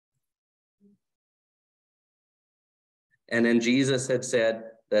And then Jesus had said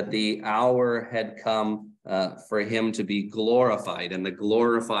that the hour had come for him to be glorified. And the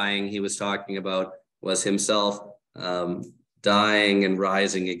glorifying he was talking about was himself dying and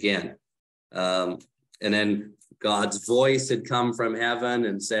rising again. And then God's voice had come from heaven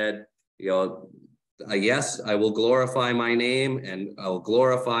and said, yes, I will glorify my name and I will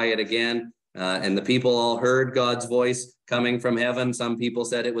glorify it again. And the people all heard God's voice coming from heaven. Some people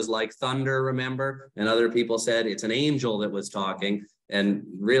said it was like thunder, remember? And other people said it's an angel that was talking. And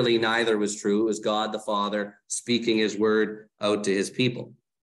really neither was true. It was God the Father speaking his word out to his people.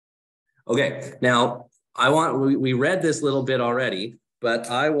 Okay, now we read this little bit already, but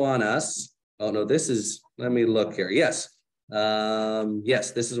I want us, let me look here. Yes,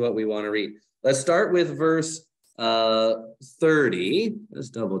 this is what we want to read. Let's start with verse 30.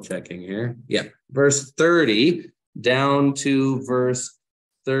 Just double checking here. Yeah, verse 30 down to verse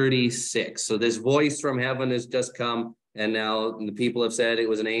 36. So this voice from heaven has just come, and now the people have said it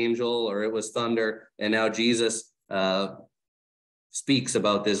was an angel or it was thunder, and now Jesus speaks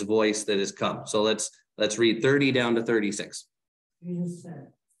about this voice that has come. So let's read 30 down to 36. Jesus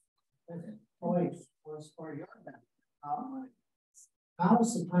said, "This voice was for your benefit, not mine. Now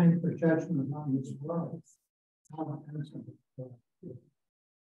is the time for judgment among this world. How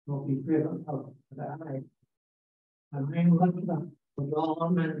will be driven out, but I am lifted up with all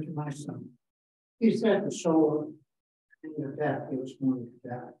men to myself." He said the soul in the death he was going to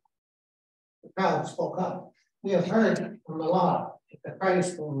die. The crowd spoke up. "We have heard from the law that the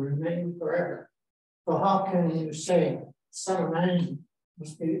Christ will remain forever. So how can you say, Son of Man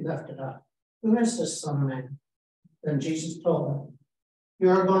must be lifted up? Who is this Son of Man?" Then Jesus told them, "You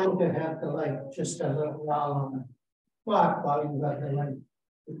are going to have the light just a little while longer. Walk while you have the light,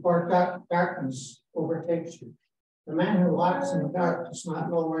 before darkness overtakes you. The man who walks in the dark does not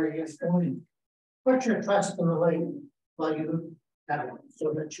know where he is going. Put your trust in the light while you have it,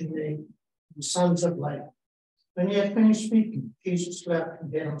 so that you may be sons of light." When he had finished speaking, Jesus left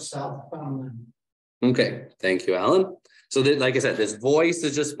and hid himself from them. Okay, thank you, Alan. So that, like I said, this voice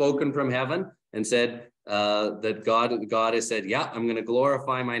is just spoken from heaven and said that God has said, yeah, I'm going to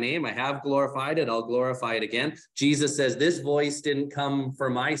glorify my name. I have glorified it. I'll glorify it again. Jesus says, this voice didn't come for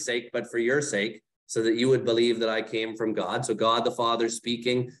my sake, but for your sake, so that you would believe that I came from God. So God the Father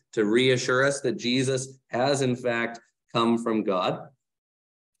speaking to reassure us that Jesus has in fact come from God.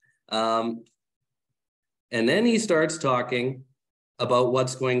 And then he starts talking about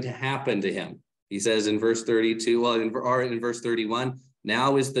what's going to happen to him. He says in verse 32, or in verse 31,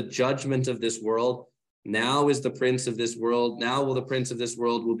 now is the judgment of this world. Now is the prince of this world. Now will the prince of this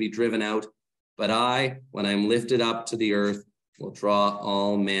world will be driven out. But I, when I'm lifted up to the earth, will draw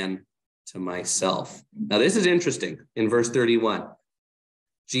all men to myself. Now this is interesting in verse 31.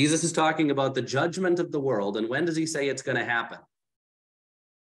 Jesus is talking about the judgment of the world. And when does he say it's going to happen?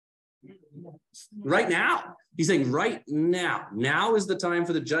 Right now. He's saying right now. Now is the time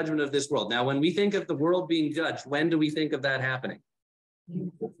for the judgment of this world. Now, when we think of the world being judged, when do we think of that happening?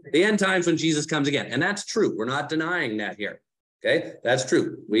 The end times, when Jesus comes again. And that's true. We're not denying that here. Okay, that's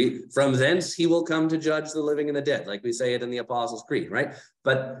true. From thence he will come to judge the living and the dead, like we say it in the Apostles' Creed, right?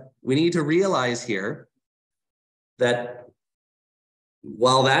 But we need to realize here that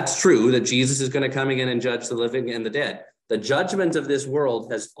while that's true, that Jesus is going to come again and judge the living and the dead, the judgment of this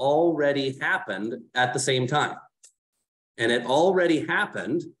world has already happened at the same time. And it already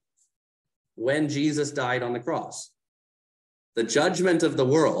happened when Jesus died on the cross. The judgment of the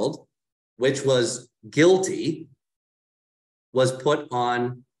world, which was guilty, was put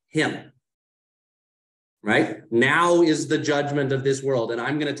on him. Right? Now is the judgment of this world, and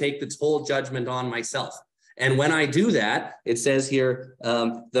I'm going to take this whole judgment on myself. And when I do that, it says here,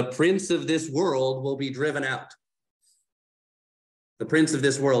 the prince of this world will be driven out. The prince of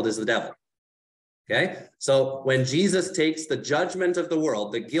this world is the devil. Okay? So when Jesus takes the judgment of the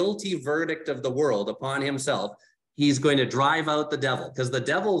world, the guilty verdict of the world upon himself, he's going to drive out the devil, because the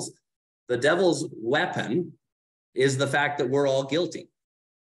devil's weapon is the fact that we're all guilty.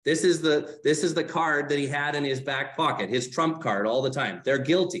 This is the card that he had in his back pocket, his trump card all the time. They're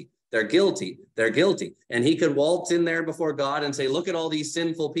guilty. They're guilty. They're guilty. And he could waltz in there before God and say, look at all these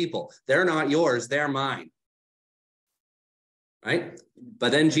sinful people. They're not yours. They're mine. Right?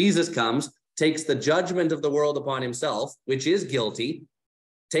 But then Jesus comes, takes the judgment of the world upon himself, which is guilty,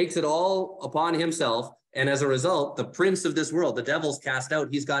 takes it all upon himself. And as a result, the prince of this world, the devil's cast out.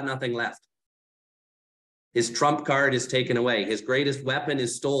 He's got nothing left. His trump card is taken away. His greatest weapon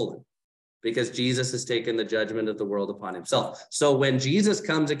is stolen, because Jesus has taken the judgment of the world upon himself. So when Jesus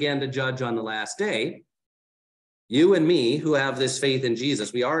comes again to judge on the last day, you and me who have this faith in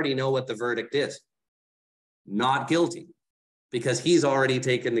Jesus, we already know what the verdict is. Not guilty. because he's already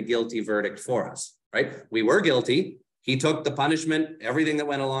taken the guilty verdict for us, right? We were guilty. He took the punishment, everything that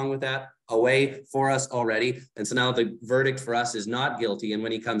went along with that, away for us already. And so now the verdict for us is not guilty. And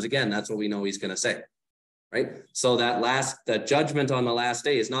when he comes again, that's what we know he's going to say, right? So that judgment on the last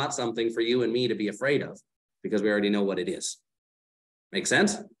day is not something for you and me to be afraid of, because we already know what it is. Make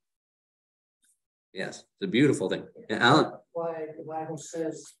sense? Yes, it's a beautiful thing. Yeah, Alan? Why the Bible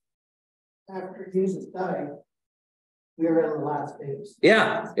says after Jesus died, we are in the last days.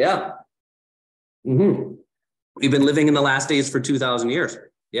 Yeah. We've been living in the last days for 2,000 years.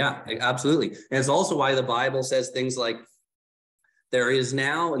 Yeah, absolutely. And it's also why the Bible says things like, there is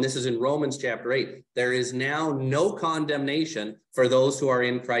now, and this is in Romans chapter 8, there is now no condemnation for those who are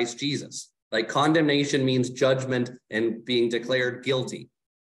in Christ Jesus. Like, condemnation means judgment and being declared guilty.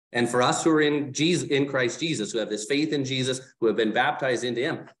 And for us who are in Christ Jesus, who have this faith in Jesus, who have been baptized into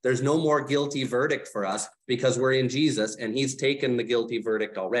him, there's no more guilty verdict for us because we're in Jesus and he's taken the guilty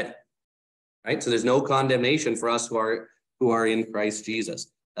verdict already. Right? So there's no condemnation for us who are in Christ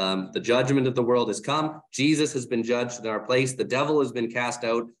Jesus. The judgment of the world has come. Jesus has been judged in our place. The devil has been cast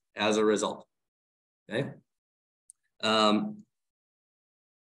out as a result. Okay.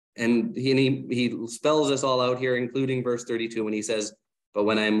 And he spells this all out here, including verse 32, when he says, but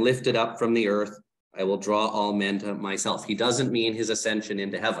when I am lifted up from the earth, I will draw all men to myself. He doesn't mean his ascension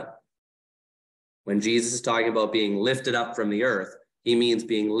into heaven. When Jesus is talking about being lifted up from the earth, he means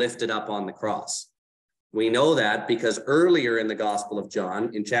being lifted up on the cross. We know that because earlier in the Gospel of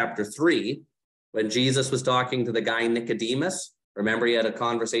John, in chapter 3, when Jesus was talking to the guy Nicodemus, remember he had a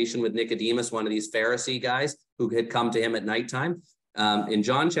conversation with Nicodemus, one of these Pharisee guys who had come to him at nighttime. In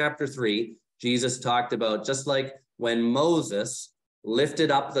John chapter 3, Jesus talked about just like when Moses lifted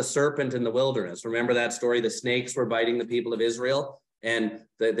up the serpent in the wilderness. Remember that story? The snakes were biting the people of Israel, and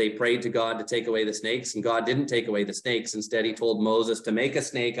they prayed to God to take away the snakes, and God didn't take away the snakes. Instead, he told Moses to make a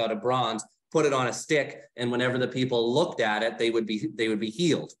snake out of bronze, put it on a stick, and whenever the people looked at it, they would be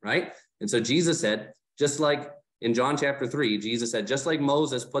healed, right? And so Jesus said, just like in John chapter 3, Jesus said, just like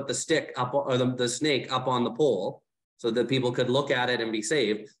Moses put the stick up, or the snake up on the pole, so that people could look at it and be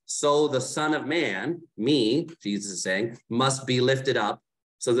saved, so the Son of Man, me, Jesus is saying, must be lifted up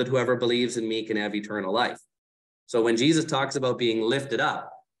so that whoever believes in me can have eternal life. So when Jesus talks about being lifted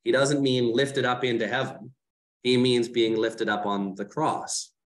up, he doesn't mean lifted up into heaven. He means being lifted up on the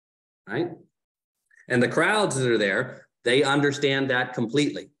cross, right? And the crowds that are there, they understand that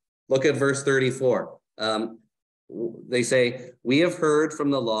completely. Look at verse 34. They say, we have heard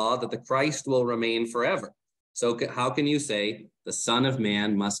from the law that the Christ will remain forever. So how can you say the Son of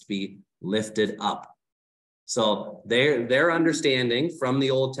Man must be lifted up? So their understanding from the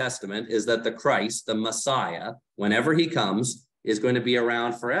Old Testament is that the Christ, the Messiah, whenever he comes, is going to be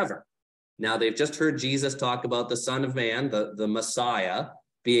around forever. Now, they've just heard Jesus talk about the Son of Man, the Messiah,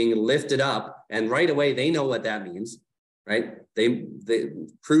 being lifted up, and right away they know what that means, right? The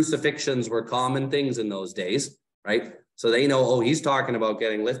crucifixions were common things in those days, right? So they know, oh, he's talking about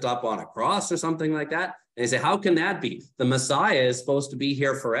getting lifted up on a cross or something like that. And they say, how can that be? The Messiah is supposed to be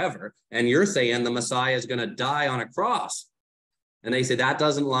here forever, and you're saying the Messiah is going to die on a cross. And they say that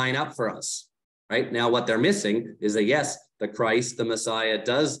doesn't line up for us, right? Now, what they're missing is that, yes, the Christ, the Messiah,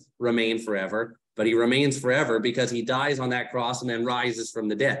 does remain forever, but he remains forever because he dies on that cross and then rises from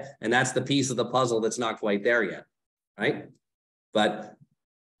the dead. And that's the piece of the puzzle that's not quite there yet, right? But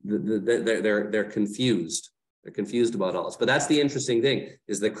they're confused. They're confused about all this. But that's the interesting thing,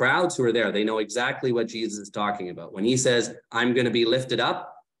 is the crowds who are there, they know exactly what Jesus is talking about. When he says, I'm going to be lifted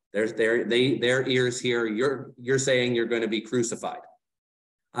up, their ears hear, you're saying you're going to be crucified.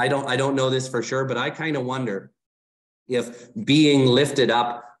 I don't know this for sure, but I kind of wonder if being lifted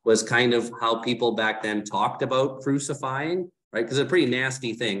up was kind of how people back then talked about crucifying, right? Because it's a pretty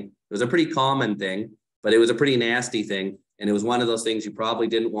nasty thing. It was a pretty common thing, but it was a pretty nasty thing. And it was one of those things you probably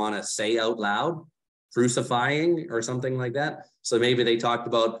didn't want to say out loud, crucifying or something like that. So maybe they talked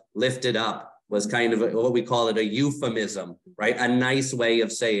about lifted up was kind of what we call it, a euphemism, right? A nice way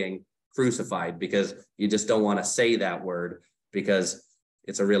of saying crucified, because you just don't want to say that word because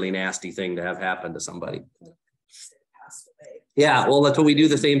it's a really nasty thing to have happen to somebody. Yeah, well, that's what we do,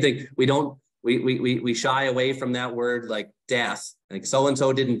 the same thing. We shy away from that word, like death, like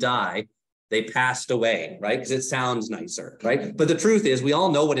so-and-so didn't die, they passed away, right? Because it sounds nicer, right? But the truth is, we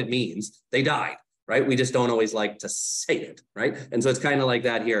all know what it means. They died, right? We just don't always like to say it, right? And so it's kind of like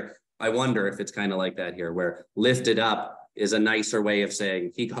that here. I wonder if it's kind of like that here, where lifted up is a nicer way of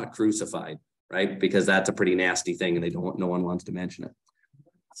saying he got crucified, right? Because that's a pretty nasty thing, and no one wants to mention it.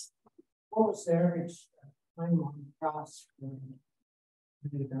 What was their time on the cross?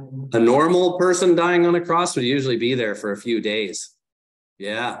 A normal person dying on a cross would usually be there for a few days.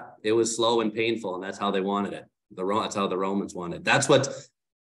 Yeah, it was slow and painful, and that's how they wanted it. That's how the Romans wanted it. That's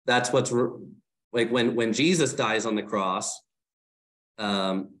what's like when Jesus dies on the cross.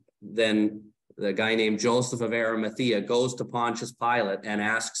 Then the guy named Joseph of Arimathea goes to Pontius Pilate and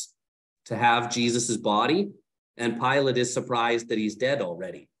asks to have Jesus's body, and Pilate is surprised that he's dead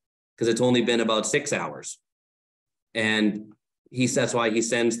already because it's only been about 6 hours, and that's why he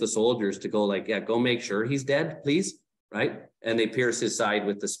sends the soldiers to go like, yeah, go make sure he's dead, please, right? And they pierce his side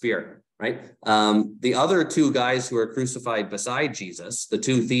with the spear, right? The other two guys who are crucified beside Jesus, the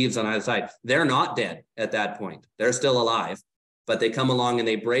two thieves on either side, they're not dead at that point. They're still alive, but they come along and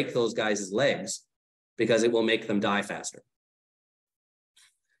they break those guys' legs because it will make them die faster.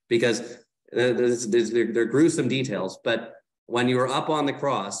 Because they're gruesome details, but when you were up on the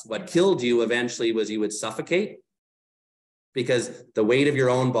cross, what killed you eventually was you would suffocate because the weight of your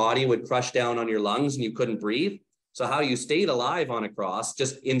own body would crush down on your lungs and you couldn't breathe. So how you stayed alive on a cross,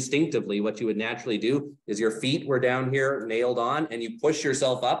 just instinctively, what you would naturally do is your feet were down here nailed on and you push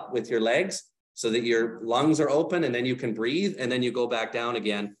yourself up with your legs so that your lungs are open and then you can breathe, and then you go back down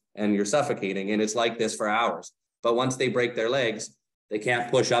again and you're suffocating. And it's like this for hours. But once they break their legs, they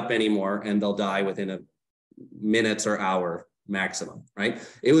can't push up anymore and they'll die within a minutes or hour maximum, right?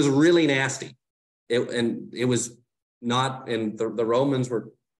 It was really nasty. It was not, and the Romans were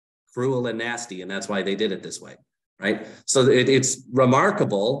cruel and nasty, and that's why they did it this way, right? So it's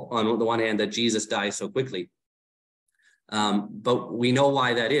remarkable on the one hand that Jesus dies so quickly. But we know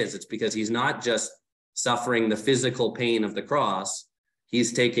why that is. It's because he's not just suffering the physical pain of the cross,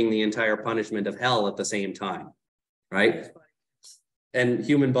 he's taking the entire punishment of hell at the same time, right? And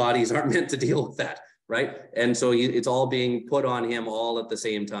human bodies aren't meant to deal with that, right? And so it's all being put on him all at the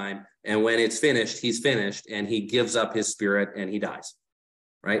same time. And when it's finished, he's finished, and he gives up his spirit and he dies,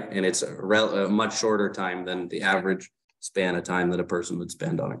 right? And it's a much shorter time than the average span of time that a person would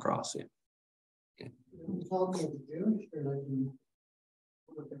spend on a cross. Yeah.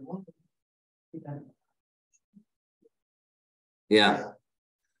 Yeah.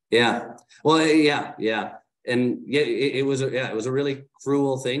 Yeah. Well, yeah. And yeah, it was a really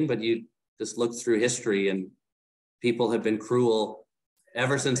cruel thing, but you just look through history and people have been cruel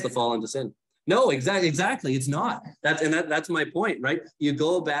ever since the fall into sin. No, exactly. It's not. That's my point, right? You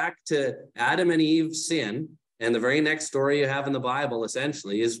go back to Adam and Eve's sin, and the very next story you have in the Bible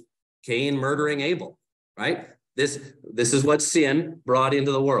essentially is Cain murdering Abel, right? This is what sin brought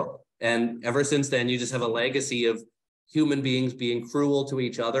into the world. And ever since then, you just have a legacy of human beings being cruel to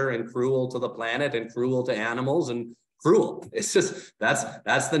each other and cruel to the planet and cruel to animals and cruel. It's just,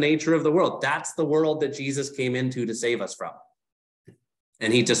 that's the nature of the world. That's the world that Jesus came into to save us from.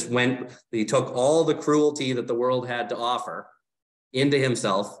 And he took all the cruelty that the world had to offer into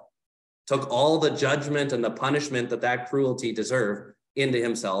himself, took all the judgment and the punishment that cruelty deserved into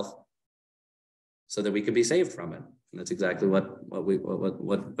himself so that we could be saved from it. And that's exactly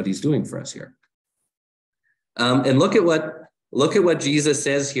what he's doing for us here. And look at what Jesus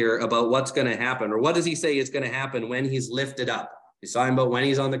says here about what's going to happen, or what does he say is going to happen when he's lifted up? He's talking about when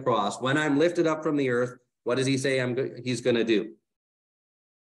he's on the cross. When I'm lifted up from the earth, what does he say he's going to do?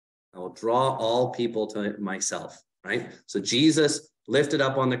 I will draw all people to myself, right? So Jesus lifted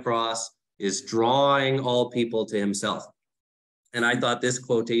up on the cross is drawing all people to himself. And I thought this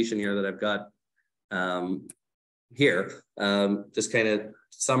quotation here that I've got here just kind of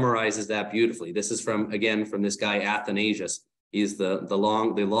summarizes that beautifully. This is from this guy Athanasius. He's the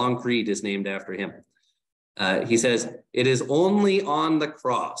long creed is named after him. He says, "It is only on the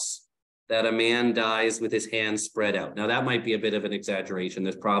cross that a man dies with his hands spread out." Now that might be a bit of an exaggeration.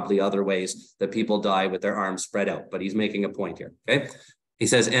 There's probably other ways that people die with their arms spread out, but he's making a point here. Okay. He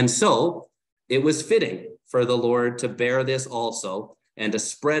says, "And so it was fitting for the Lord to bear this also, and to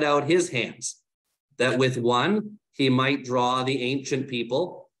spread out his hands, that with one he might draw the ancient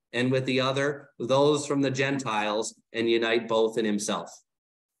people, and with the other those from the Gentiles, and unite both in himself."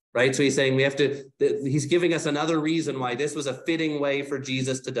 Right? So he's saying he's giving us another reason why this was a fitting way for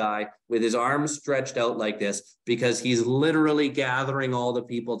Jesus to die with his arms stretched out like this, because he's literally gathering all the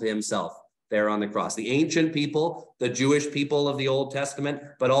people to himself there on the cross. The ancient people, the Jewish people of the Old Testament,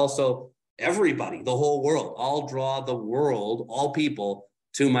 but also everybody, the whole world. I'll draw the world, all people,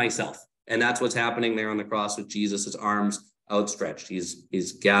 to myself. And that's what's happening there on the cross with Jesus' arms outstretched.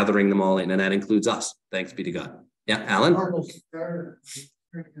 He's gathering them all in, and that includes us. Thanks be to God. Yeah, Alan?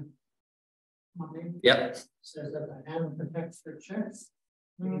 Yep. Says that the hand protects the chest.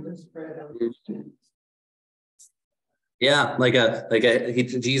 Yeah,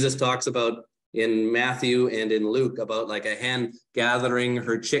 Jesus talks about in Matthew and in Luke about like a hen gathering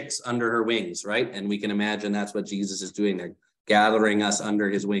her chicks under her wings, right? And we can imagine that's what Jesus is doing there, gathering us under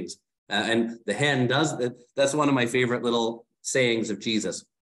his wings. And the hen does that. That's one of my favorite little sayings of Jesus.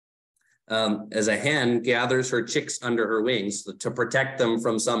 As a hen gathers her chicks under her wings to protect them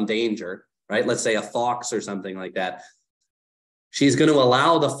from some danger, right? Let's say a fox or something like that. She's going to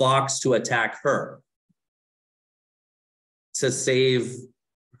allow the fox to attack her to save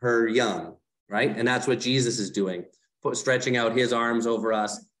her young, right? And that's what Jesus is doing, stretching out his arms over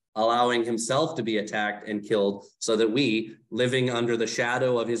us, allowing himself to be attacked and killed so that we, living under the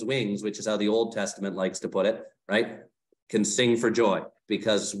shadow of his wings, which is how the Old Testament likes to put it, right, can sing for joy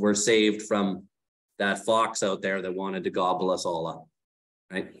because we're saved from that fox out there that wanted to gobble us all up,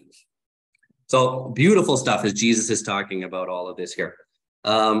 right? So beautiful stuff as Jesus is talking about all of this here.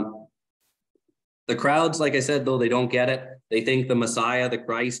 The crowds, like I said, though, they don't get it. They think the Messiah, the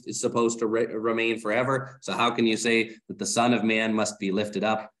Christ, is supposed to remain forever. So how can you say that the Son of Man must be lifted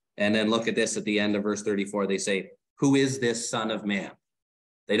up? And then look at this at the end of verse 34. They say, who is this Son of Man?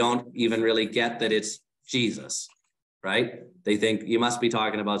 They don't even really get that it's Jesus, right? They think you must be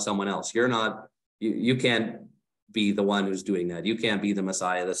talking about someone else. You're not, you can't be the one who's doing that. You can't be the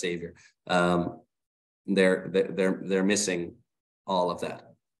Messiah, the Savior. They're missing all of that.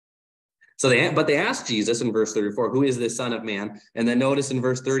 So they asked Jesus in verse 34, who is this Son of Man? And then notice in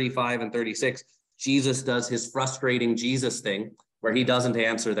verse 35 and 36, Jesus does his frustrating Jesus thing where he doesn't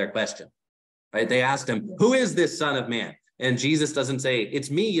answer their question, right? They asked him, who is this Son of Man? And Jesus doesn't say,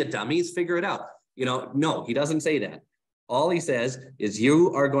 it's me, you dummies, figure it out. No, he doesn't say that. All he says is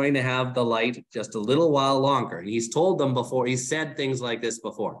you are going to have the light just a little while longer. And he's told them before, he said things like this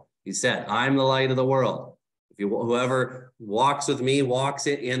before. He said, I'm the light of the world. Whoever walks with me walks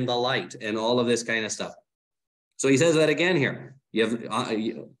it in the light, and all of this kind of stuff. So he says that again here.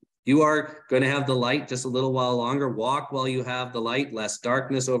 You are going to have the light just a little while longer. Walk while you have the light, lest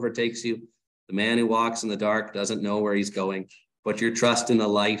darkness overtakes you. The man who walks in the dark doesn't know where he's going. Put your trust in the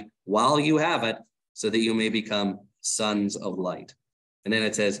light while you have it, so that you may become sons of light. And then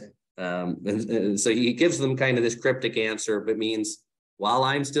it says, so he gives them kind of this cryptic answer, but means, while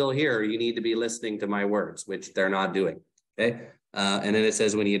I'm still here, you need to be listening to my words, which they're not doing, okay? And then it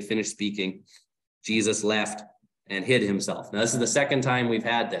says, when he had finished speaking, Jesus left and hid himself. Now, this is the second time we've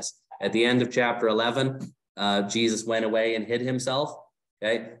had this. At the end of chapter 11, Jesus went away and hid himself,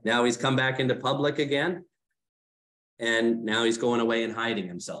 okay? Now he's come back into public again, and now he's going away and hiding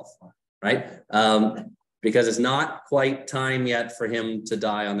himself, right? Because it's not quite time yet for him to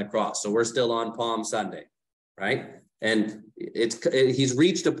die on the cross. So we're still on Palm Sunday, right? And he's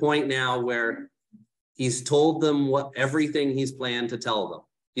reached a point now where he's told them everything he's planned to tell them.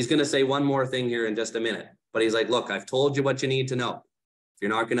 He's going to say one more thing here in just a minute, but he's like, look, I've told you what you need to know. If you're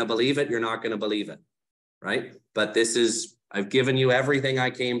not going to believe it, you're not going to believe it, right? But I've given you everything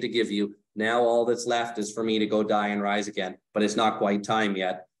I came to give you. Now all that's left is for me to go die and rise again, but it's not quite time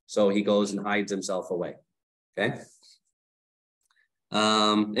yet. So he goes and hides himself away, okay?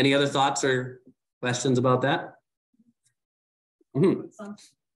 Any other thoughts or questions about that? Mm-hmm.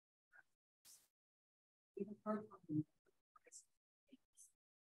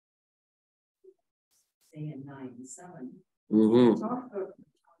 Say in 9:7. Mm-hmm. Talk about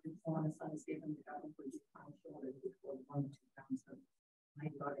the Son is given the government for before 1 2 My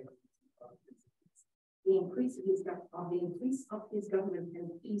God, the increase of his government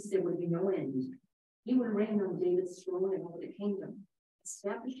and peace there would be no end. He would reign on David's throne and over the kingdom,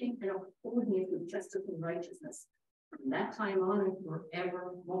 establishing and upholding it with justice and righteousness. From that time on and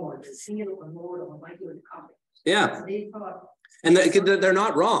forevermore, the seal of the Lord Almighty would come. Yeah. And they're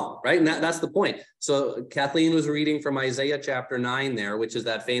not wrong, right? And that's the point. So Kathleen was reading from Isaiah chapter 9 there, which is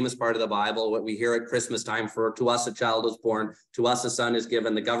that famous part of the Bible, what we hear at Christmas time, for to us a child is born, to us a son is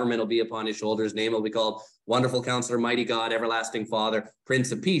given, the government will be upon his shoulders, name will be called Wonderful Counselor, Mighty God, Everlasting Father,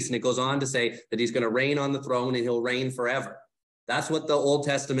 Prince of Peace. And it goes on to say that he's going to reign on the throne and he'll reign forever. That's what the Old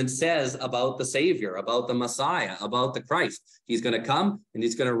Testament says about the Savior, about the Messiah, about the Christ. He's going to come and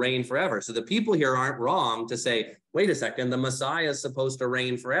he's going to reign forever. So the people here aren't wrong to say, wait a second, the Messiah is supposed to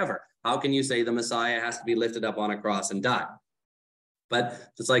reign forever. How can you say the Messiah has to be lifted up on a cross and die? But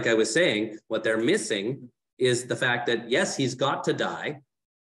just like I was saying, what they're missing is the fact that, yes, he's got to die,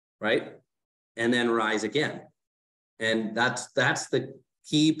 right? And then rise again. And that's the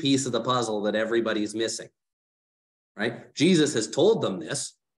key piece of the puzzle that everybody's missing. Right? Jesus has told them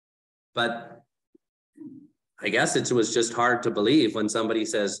this, but I guess it was just hard to believe when somebody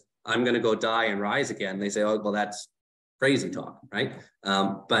says, I'm going to go die and rise again. They say, oh, well, that's crazy talk, right?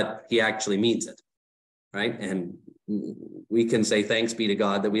 But he actually means it, right? And we can say thanks be to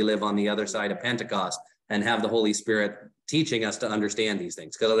God that we live on the other side of Pentecost and have the Holy Spirit teaching us to understand these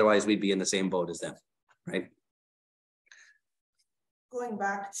things, because otherwise we'd be in the same boat as them, right? Going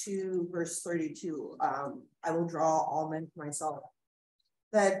back to verse 32, I will draw all men to myself.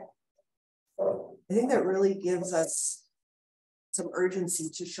 That I think that really gives us some urgency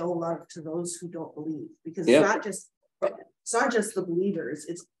to show love to those who don't believe, because it's not just the believers,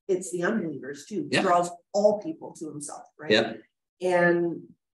 it's the unbelievers too. He draws all people to himself, right? Yeah. And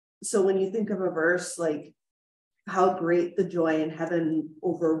so when you think of a verse like how great the joy in heaven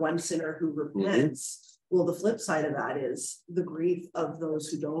over one sinner who repents, well, the flip side of that is the grief of those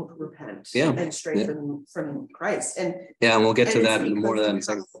who don't repent and stray from Christ. And we'll get to that in more than a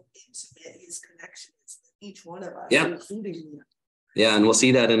second. His connection is each one of us, including me. Yeah, and we'll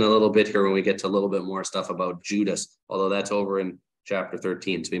see that in a little bit here when we get to a little bit more stuff about Judas, although that's over in chapter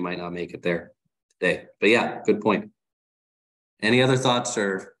 13, so we might not make it there today. But yeah, good point. Any other thoughts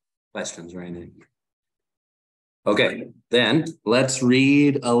or questions or anything? Okay, then let's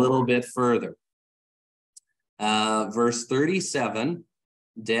read a little bit further. Verse 37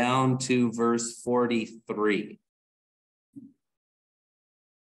 down to verse 43.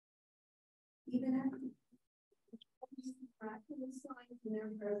 Even after miraculous signs in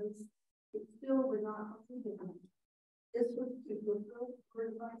their presence, it still would not believe them. This was to fulfill the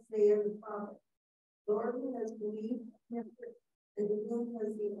word of Isaiah the prophet. Lord, who has believed him, and to whom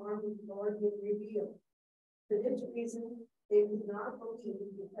has the arm of the Lord been revealed. For this reason, they would not believe,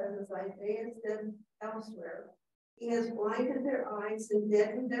 because as Isaiah said elsewhere, he has blinded their eyes and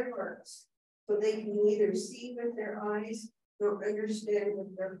deadened their hearts, so they can neither see with their eyes nor understand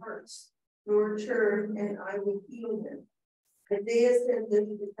with their hearts, nor turn, and I will heal them. Isaiah said this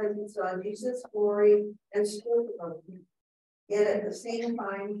because he saw Jesus' glory and spoke about him. Yet at the same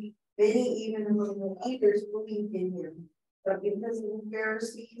time, many even among the leaders believed in him. But because of the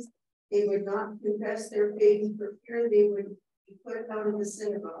Pharisees, they would not confess their faith for fear they would be put out of the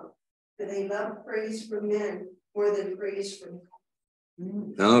synagogue. For they loved praise from men more than praise from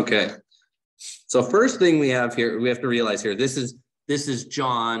God. Okay. So first thing we have here, we have to realize here, this is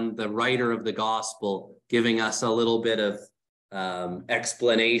John, the writer of the gospel, giving us a little bit of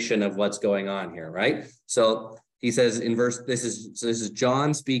explanation of what's going on here, right? So he says in this is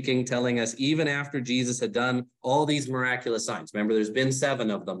John speaking, telling us even after Jesus had done all these miraculous signs. Remember, there's been 7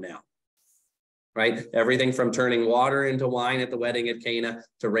 of them now, right? Everything from turning water into wine at the wedding at Cana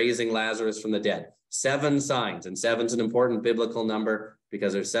to raising Lazarus from the dead. 7 signs, and 7's an important biblical number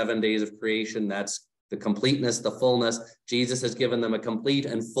because there's 7 days of creation. That's the completeness, the fullness. Jesus has given them a complete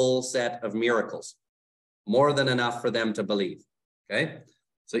and full set of miracles, more than enough for them to believe, okay?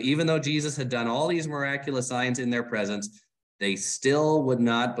 So even though Jesus had done all these miraculous signs in their presence, they still would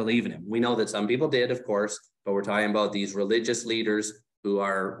not believe in him. We know that some people did, of course, but we're talking about these religious leaders who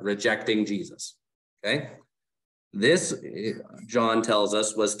are rejecting Jesus, okay? This, John tells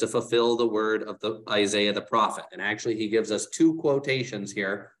us, was to fulfill the word of Isaiah the prophet. And actually, he gives us 2 quotations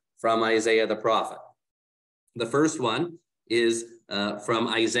here from Isaiah the prophet. The first one is from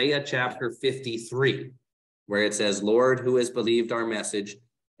Isaiah chapter 53, where it says, Lord, who has believed our message,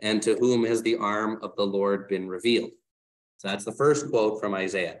 and to whom has the arm of the Lord been revealed? So that's the first quote from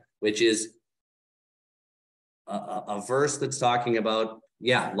Isaiah, which is a verse that's talking about,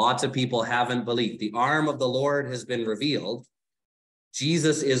 lots of people haven't believed. The arm of the Lord has been revealed.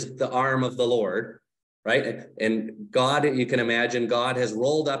 Jesus is the arm of the Lord, right? And God, you can imagine, God has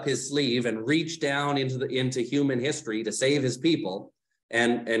rolled up his sleeve and reached down into human history to save his people.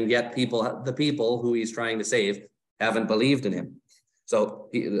 And yet the people who he's trying to save haven't believed in him. So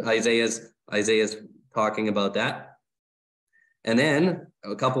Isaiah's talking about that. And then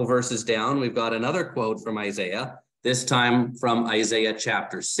a couple verses down, we've got another quote from Isaiah, this time from Isaiah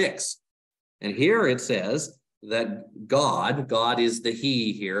chapter 6. And here it says that God is the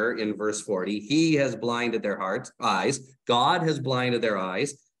he here in verse 40. He has blinded their eyes. God has blinded their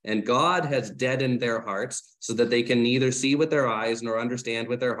eyes, and God has deadened their hearts so that they can neither see with their eyes nor understand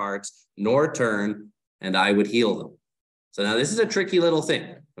with their hearts, nor turn, and I would heal them. So now this is a tricky little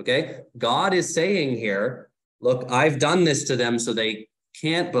thing, okay? God is saying here, look, I've done this to them so they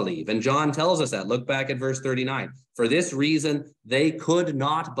can't believe. And John tells us that. Look back at verse 39. For this reason, they could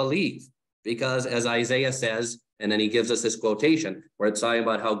not believe, because as Isaiah says, and then he gives us this quotation where it's talking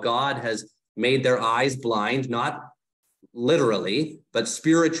about how God has made their eyes blind, not literally, but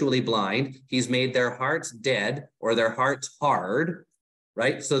spiritually blind. He's made their hearts dead, or their hearts hard,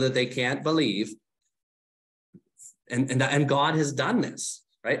 right? So that they can't believe. And God has done this,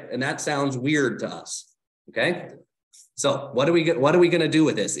 right? And that sounds weird to us, okay? So what are we going to do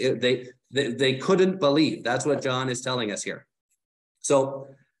with this? They couldn't believe. That's what John is telling us here. So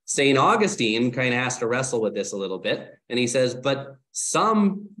St. Augustine kind of has to wrestle with this a little bit. And he says, but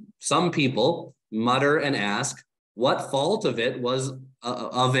some people mutter and ask, what fault of it was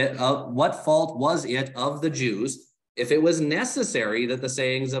what fault was it of the Jews if it was necessary that the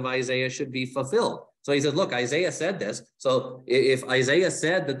sayings of Isaiah should be fulfilled? So he said, look, Isaiah said this. So if Isaiah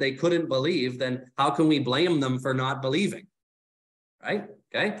said that they couldn't believe, then how can we blame them for not believing? Right?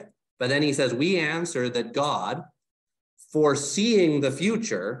 Okay. But then he says, we answer that God, foreseeing the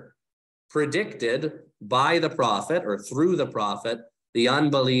future, predicted by the prophet or through the prophet the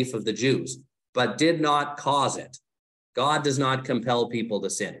unbelief of the Jews, but did not cause it. God does not compel people to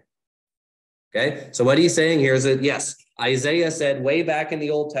sin. Okay, so what he's saying here is that, yes, Isaiah said way back in the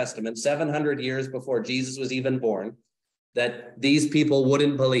Old Testament, 700 years before Jesus was even born, that these people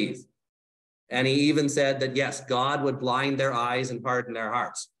wouldn't believe. And he even said that, yes, God would blind their eyes and harden their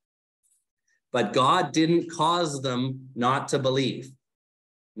hearts. But God didn't cause them not to believe,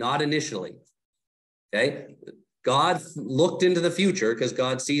 not initially. Okay, God looked into the future because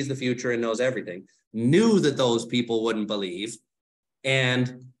God sees the future and knows everything, knew that those people wouldn't believe,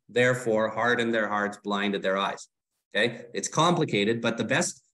 and therefore hardened their hearts, blinded their eyes. Okay, it's complicated, but the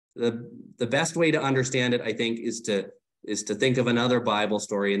best way to understand it, I think, is to think of another Bible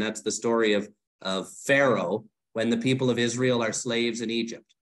story, and that's the story of Pharaoh when the people of Israel are slaves in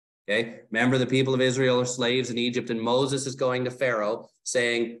Egypt. Okay, remember, the people of Israel are slaves in Egypt, and Moses is going to Pharaoh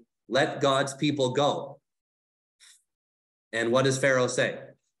saying, let God's people go. And what does Pharaoh say?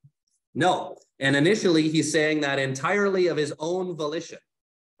 No. And initially he's saying that entirely of his own volition,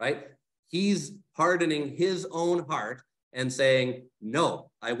 right? He's hardening his own heart and saying,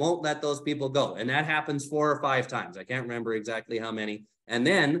 no, I won't let those people go. And that happens 4 or 5 times. I can't remember exactly how many. And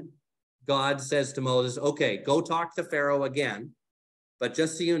then God says to Moses, okay, go talk to Pharaoh again. But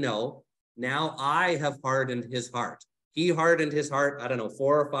just so you know, now I have hardened his heart. He hardened his heart, I don't know,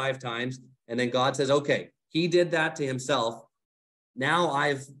 4 or 5 times. And then God says, okay, he did that to himself. Now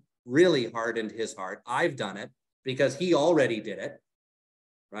I've really hardened his heart. I've done it because he already did it,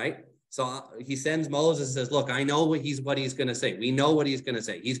 right? So he sends Moses and says, look, I know what he's going to say. We know what he's going to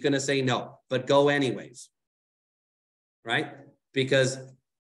say. He's going to say no, but go anyways, right? Because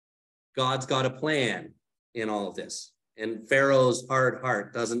God's got a plan in all of this. And Pharaoh's hard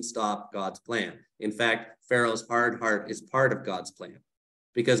heart doesn't stop God's plan. In fact, Pharaoh's hard heart is part of God's plan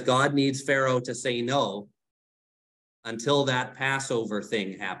because God needs Pharaoh to say no until that Passover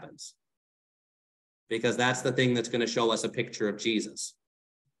thing happens, because that's the thing that's going to show us a picture of Jesus.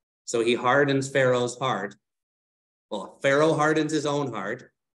 So he hardens Pharaoh's heart. Well, Pharaoh hardens his own heart,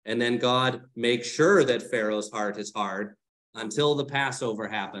 and then God makes sure that Pharaoh's heart is hard until the Passover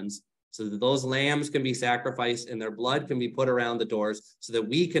happens, so that those lambs can be sacrificed and their blood can be put around the doors so that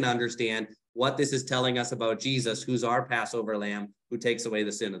we can understand what this is telling us about Jesus, who's our Passover lamb, who takes away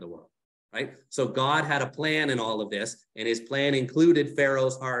the sin of the world. Right? So God had a plan in all of this, and his plan included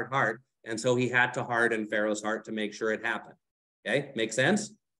Pharaoh's hard heart. And so he had to harden Pharaoh's heart to make sure it happened. Okay, make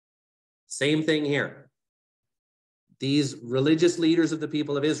sense? Same thing here. These religious leaders of the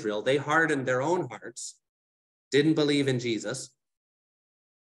people of Israel, they hardened their own hearts, didn't believe in Jesus,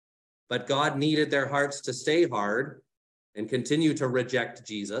 but God needed their hearts to stay hard and continue to reject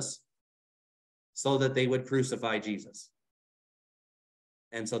Jesus so that they would crucify Jesus.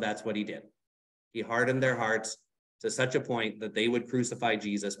 And so that's what he did. He hardened their hearts to such a point that they would crucify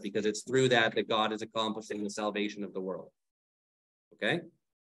Jesus, because it's through that God is accomplishing the salvation of the world. Okay?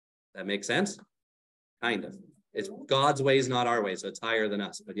 That makes sense? Kind of. It's God's ways, not our ways. So it's higher than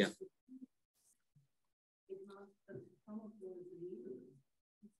us, but yeah.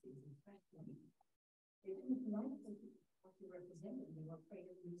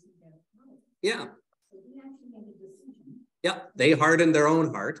 Yeah. Yeah, they hardened their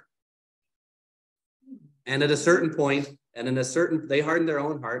own heart. And at a certain point, they hardened their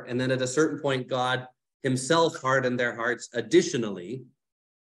own heart. And then at a certain point, God himself hardened their hearts additionally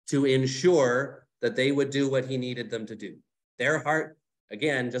to ensure that they would do what he needed them to do. Their heart,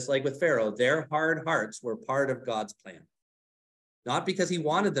 again, just like with Pharaoh, their hard hearts were part of God's plan. Not because he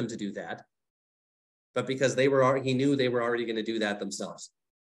wanted them to do that, but because he knew they were already going to do that themselves.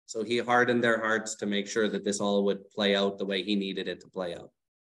 So he hardened their hearts to make sure that this all would play out the way he needed it to play out,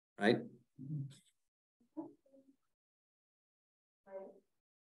 right?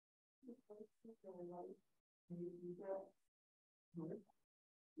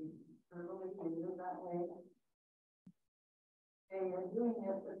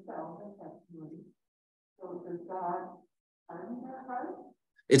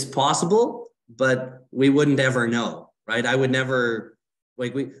 It's possible, but we wouldn't ever know, right? I would never,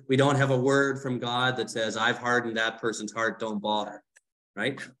 Like we don't have a word from God that says, I've hardened that person's heart, don't bother,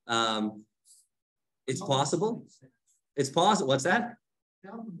 right? It's possible. It's possible. What's that?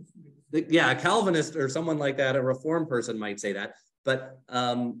 Yeah, a Calvinist or someone like that, a Reformed person might say that, but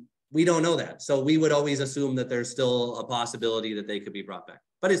we don't know that. So we would always assume that there's still a possibility that they could be brought back.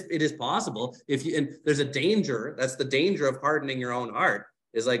 But it is possible if you, and there's a danger. That's the danger of hardening your own heart,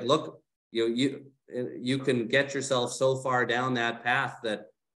 is like, look, you can get yourself so far down that path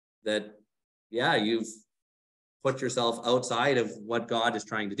that yeah, you've put yourself outside of what God is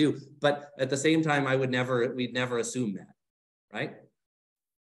trying to do. But at the same time, we'd never assume that, right?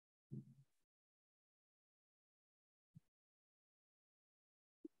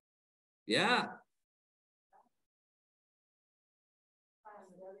 Yeah.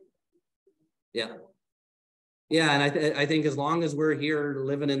 Yeah. Yeah, and I think as long as we're here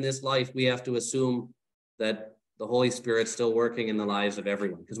living in this life, we have to assume that the Holy Spirit's still working in the lives of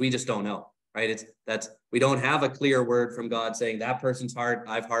everyone, because we just don't know, right? We don't have a clear word from God saying that person's heart,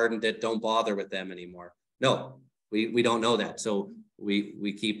 I've hardened it, don't bother with them anymore. No, we don't know that. So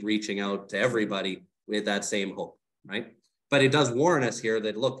we keep reaching out to everybody with that same hope, right? But it does warn us here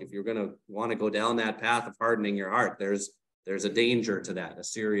that, look, if you're going to want to go down that path of hardening your heart, there's a danger to that, a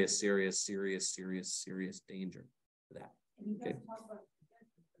serious danger to that. Okay.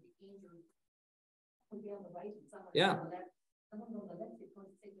 Yeah.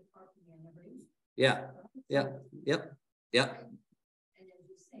 Yeah. Yeah. Yep. Yep.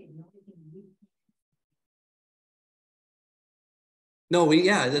 No,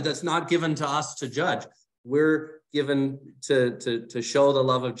 that's not given to us to judge. We're given to show the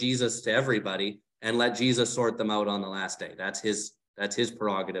love of Jesus to everybody and let Jesus sort them out on the last day. That's his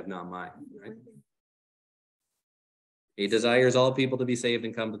prerogative, not mine. Right? He desires all people to be saved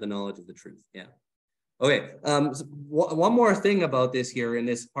and come to the knowledge of the truth. Yeah. Okay. So one more thing about this here in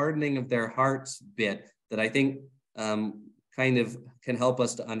this hardening of their hearts bit that I think kind of can help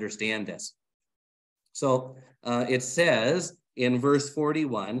us to understand this. So it says in verse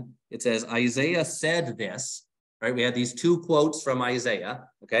 41, it says, Isaiah said this, right? We had these two quotes from Isaiah.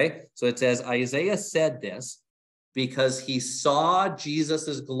 Okay. So it says, Isaiah said this because he saw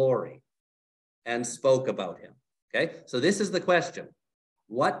Jesus's glory and spoke about him. Okay. So this is the question.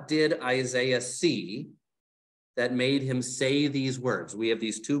 What did Isaiah see that made him say these words? We have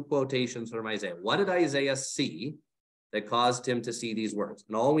these two quotations from Isaiah. What did Isaiah see that caused him to see these words?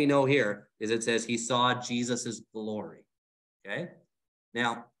 And all we know here is it says he saw Jesus's glory. Okay.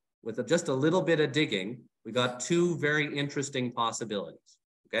 Now, with just a little bit of digging, we got two very interesting possibilities.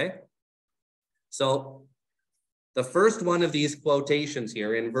 Okay. So the first one of these quotations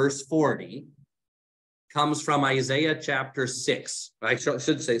here in verse 40 comes from Isaiah chapter 6. I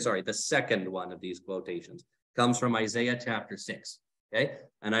should say, sorry, the second one of these quotations comes from Isaiah chapter 6. Okay.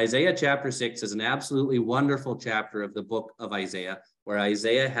 And Isaiah chapter 6 is an absolutely wonderful chapter of the book of Isaiah, where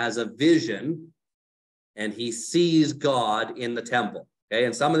Isaiah has a vision and he sees God in the temple. Okay.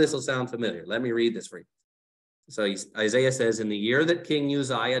 And some of this will sound familiar. Let me read this for you. So Isaiah says, in the year that King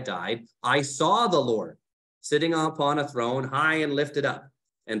Uzziah died, I saw the Lord sitting upon a throne high and lifted up,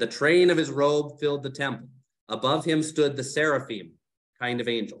 and the train of his robe filled the temple. Above him stood the seraphim, kind of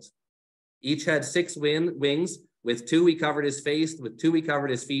angels. Each had 6 wings. With 2 he covered his face, with 2 he covered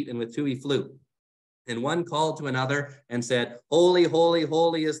his feet, and with 2 he flew. And one called to another and said, Holy, holy,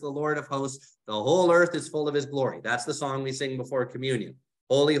 holy is the Lord of hosts. The whole earth is full of his glory. That's the song we sing before communion.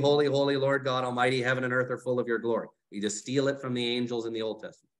 Holy, holy, holy, Lord God Almighty, heaven and earth are full of your glory. We just steal it from the angels in the Old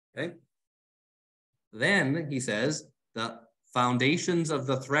Testament. Okay. Then he says, the foundations of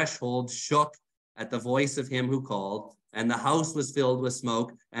the threshold shook at the voice of him who called, and the house was filled with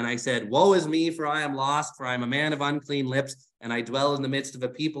smoke. And I said, woe is me, for I am lost, for I am a man of unclean lips, and I dwell in the midst of a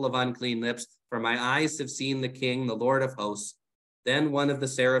people of unclean lips, for my eyes have seen the King, the Lord of hosts. Then one of the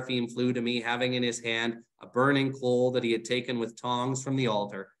seraphim flew to me, having in his hand a burning coal that he had taken with tongs from the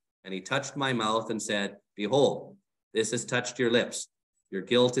altar, and he touched my mouth and said, behold, this has touched your lips. Your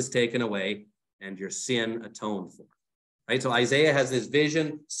guilt is taken away, and your sin atoned for. Right? So Isaiah has this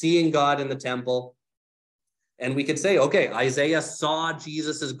vision, seeing God in the temple. And we could say, okay, Isaiah saw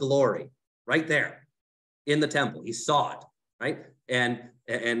Jesus's glory right there in the temple. He saw it, right? And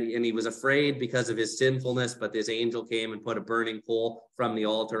he was afraid because of his sinfulness, but this angel came and put a burning coal from the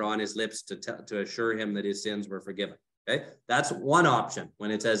altar on his lips to assure him that his sins were forgiven. Okay, that's one option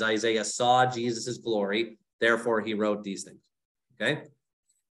when it says Isaiah saw Jesus's glory, therefore he wrote these things. Okay.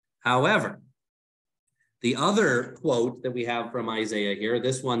 However, the other quote that we have from Isaiah here,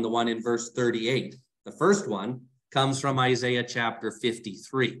 this one, the one in verse 38, the first one comes from Isaiah chapter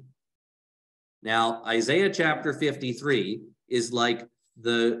 53. Now, Isaiah chapter 53 is like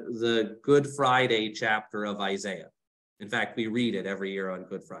the Good Friday chapter of Isaiah. In fact, we read it every year on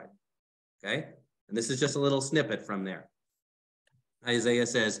Good Friday. Okay? And this is just a little snippet from there. Isaiah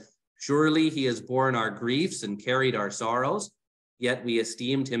says, surely he has borne our griefs and carried our sorrows, yet we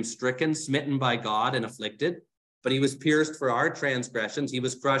esteemed him stricken, smitten by God, and afflicted. But he was pierced for our transgressions, he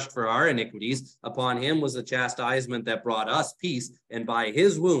was crushed for our iniquities. Upon him was the chastisement that brought us peace, and by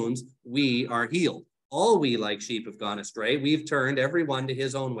his wounds we are healed. All we like sheep have gone astray, we've turned every one to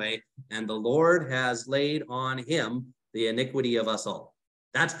his own way, and the Lord has laid on him the iniquity of us all.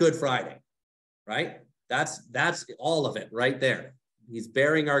 That's Good Friday, right? That's all of it right there. He's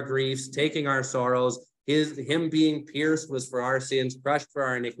bearing our griefs, taking our sorrows. Him being pierced was for our sins, crushed for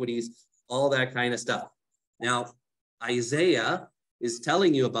our iniquities, all that kind of stuff. Now, Isaiah is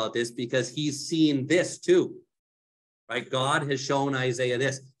telling you about this because he's seen this too, right? God has shown Isaiah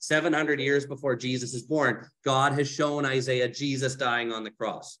this. 700 years before Jesus is born, God has shown Isaiah Jesus dying on the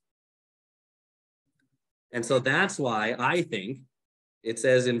cross. And so that's why I think it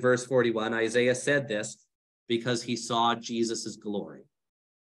says in verse 41, Isaiah said this because he saw Jesus's glory,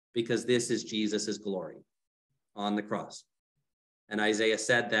 because this is Jesus's glory on the cross. And Isaiah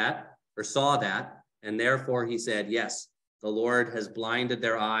said that, or saw that, and therefore he said, yes, the Lord has blinded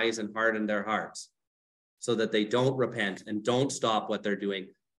their eyes and hardened their hearts so that they don't repent and don't stop what they're doing,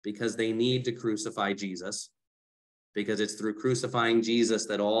 because they need to crucify Jesus, because it's through crucifying Jesus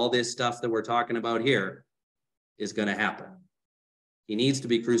that all this stuff that we're talking about here is going to happen. He needs to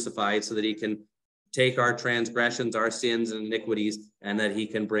be crucified so that he can take our transgressions, our sins and iniquities, and that he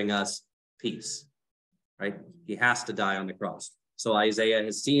can bring us peace, right? He has to die on the cross. So Isaiah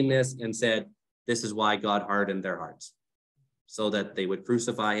has seen this and said, this is why God hardened their hearts, so that they would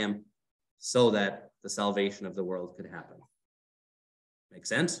crucify him, so that the salvation of the world could happen. Make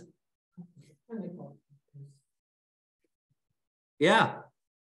sense? Yeah,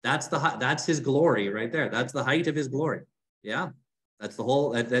 that's his glory right there. That's the height of his glory. Yeah, that's the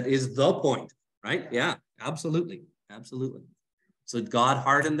whole, that is the point, right? Yeah, absolutely, absolutely. So God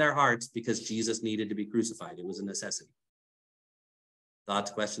hardened their hearts because Jesus needed to be crucified. It was a necessity.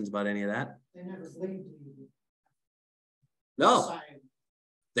 Thoughts, questions about any of that? They never believed you. No,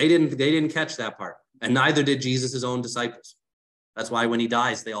 they didn't catch that part. And neither did Jesus' own disciples. That's why when he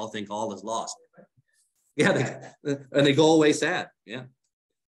dies, they all think all is lost. Yeah, and they go away sad. Yeah.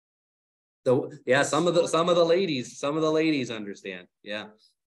 So yeah, some of the ladies understand. Yeah.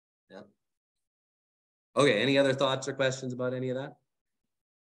 Yeah. Okay, any other thoughts or questions about any of that?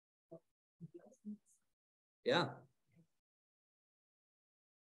 Yeah.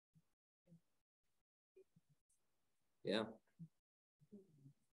 Yeah.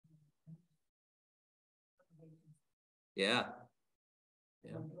 Yeah.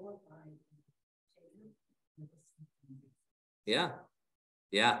 Yeah. Yeah.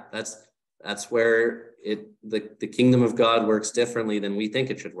 Yeah. That's where the kingdom of God works differently than we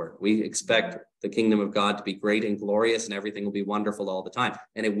think it should work. We expect the kingdom of God to be great and glorious and everything will be wonderful all the time.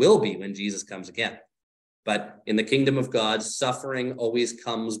 And it will be when Jesus comes again. But in the kingdom of God, suffering always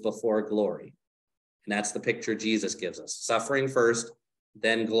comes before glory. And that's the picture Jesus gives us. Suffering first,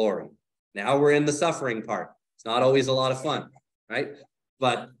 then glory. Now we're in the suffering part. It's not always a lot of fun, right?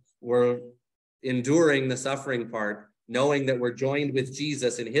 But we're enduring the suffering part, knowing that we're joined with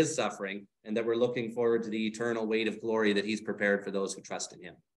Jesus in his suffering and that we're looking forward to the eternal weight of glory that he's prepared for those who trust in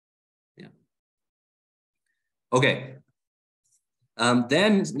him. Yeah. Okay.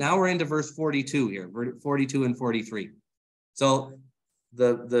 Then now we're into verse 42 here, 42 and 43. So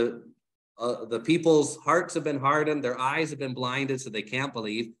the people's hearts have been hardened, their eyes have been blinded, so they can't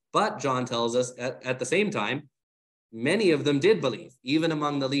believe. But John tells us at the same time, many of them did believe, even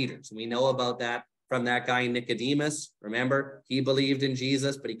among the leaders. We know about that from that guy Nicodemus. Remember, he believed in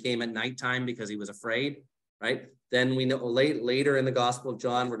Jesus, but he came at nighttime because he was afraid, right? Then we know later in the Gospel of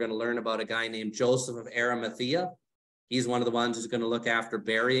John, we're going to learn about a guy named Joseph of Arimathea. He's one of the ones who's going to look after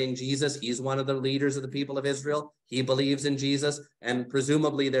burying Jesus. He's one of the leaders of the people of Israel. He believes in Jesus. And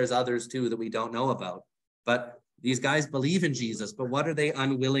presumably there's others too that we don't know about. But these guys believe in Jesus, but what are they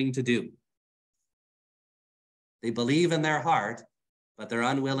unwilling to do? They believe in their heart, but they're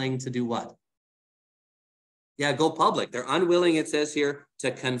unwilling to do what? Yeah, go public. They're unwilling, it says here,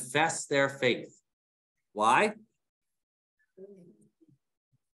 to confess their faith. Why?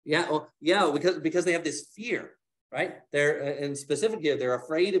 Yeah, well, yeah, because they have this fear. Right? And specifically, they're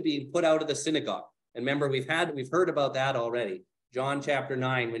afraid of being put out of the synagogue. And remember, we've heard about that already. John chapter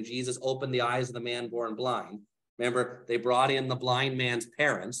 9, when Jesus opened the eyes of the man born blind. Remember, they brought in the blind man's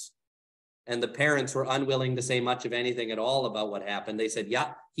parents, and the parents were unwilling to say much of anything at all about what happened. They said,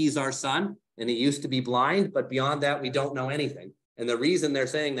 yeah, he's our son, and he used to be blind, but beyond that, we don't know anything. And the reason they're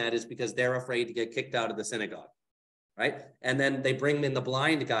saying that is because they're afraid to get kicked out of the synagogue, right? And then they bring in the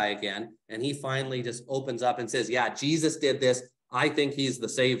blind guy again, and he finally just opens up and says, yeah, Jesus did this. I think he's the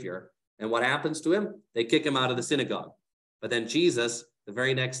savior. And what happens to him? They kick him out of the synagogue. But then Jesus, the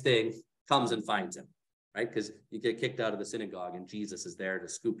very next thing, comes and finds him, right? Because you get kicked out of the synagogue and Jesus is there to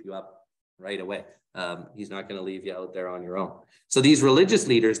scoop you up right away. He's not going to leave you out there on your own. So these religious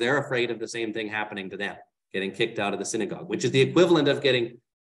leaders, they're afraid of the same thing happening to them, getting kicked out of the synagogue, which is the equivalent of getting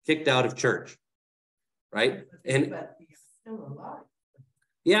kicked out of church, right? And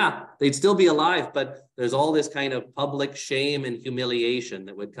yeah, they'd still be alive, but there's all this kind of public shame and humiliation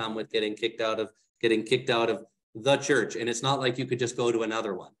that would come with getting kicked out of the church. And it's not like you could just go to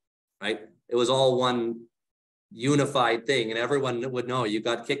another one, right? It was all one unified thing, and everyone would know you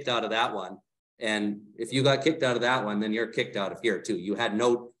got kicked out of that one. And if you got kicked out of that one, then you're kicked out of here too. You had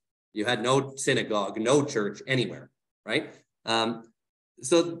no synagogue, no church anywhere, right?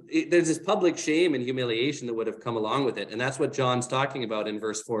 So there's this public shame and humiliation that would have come along with it. And that's what John's talking about in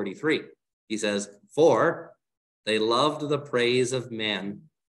verse 43. He says, for they loved the praise of men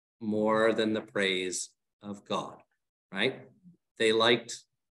more than the praise of God, right? They liked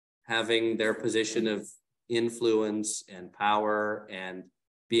having their position of influence and power and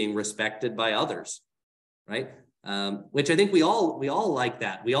being respected by others, right? Which I think we all like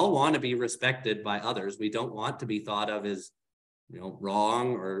that. We all want to be respected by others. We don't want to be thought of as,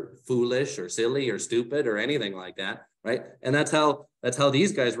 wrong or foolish or silly or stupid or anything like that, right? And that's how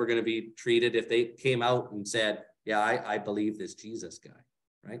these guys were going to be treated if they came out and said, yeah, I believe this Jesus guy,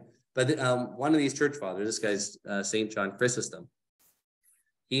 right? But one of these church fathers, this guy's St. John Chrysostom,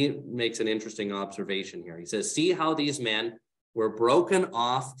 he makes an interesting observation here. He says, see how these men were broken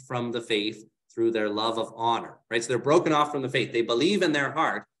off from the faith through their love of honor, right? So they're broken off from the faith. They believe in their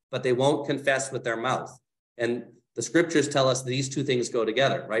heart, but they won't confess with their mouth. And the scriptures tell us these two things go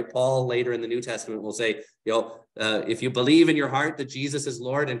together, right? Paul later in the New Testament will say, if you believe in your heart that Jesus is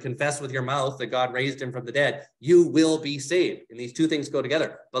Lord and confess with your mouth that God raised him from the dead, you will be saved. And these two things go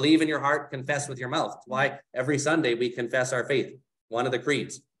together. Believe in your heart, confess with your mouth. That's why every Sunday we confess our faith. One of the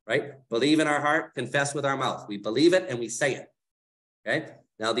creeds, right? Believe in our heart, confess with our mouth. We believe it and we say it. Okay.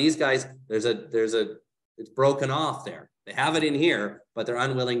 Now these guys, it's broken off there. They have it in here, but they're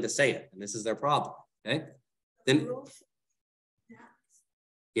unwilling to say it. And this is their problem. Okay. Then,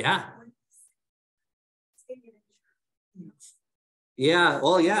 yeah. Yeah.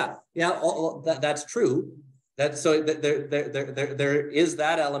 Well, yeah. Yeah. That's true. So there is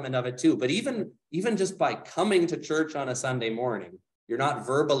that element of it too. But even just by coming to church on a Sunday morning, you're not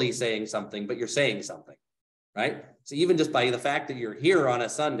verbally saying something, but you're saying something, right? So even just by the fact that you're here on a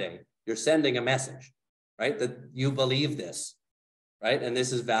Sunday, you're sending a message, right? That you believe this, right? And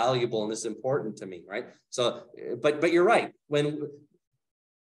this is valuable and this is important to me, right? So, but you're right. When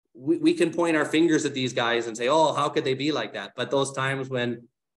we can point our fingers at these guys and say, oh, how could they be like that? But those times when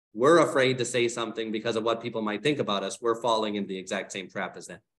we're afraid to say something because of what people might think about us, we're falling in the exact same trap as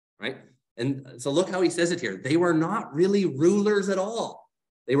them, right? And so look how he says it here. They were not really rulers at all.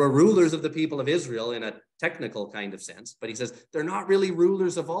 They were rulers of the people of Israel in a technical kind of sense, but he says they're not really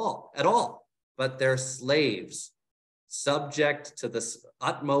rulers at all, but they're slaves, subject to the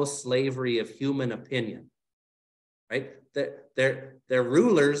utmost slavery of human opinion, right? They're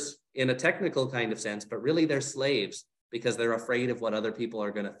rulers in a technical kind of sense, but really they're slaves because they're afraid of what other people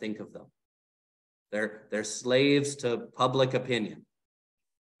are going to think of them. They're slaves to public opinion,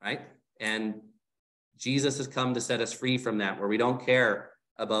 right? And Jesus has come to set us free from that, where we don't care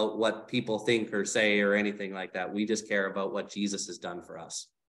about what people think or say or anything like that. We just care about what Jesus has done for us,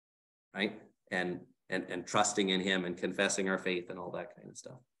 right? And trusting in him and confessing our faith and all that kind of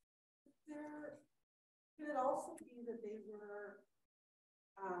stuff. Could it also be that they were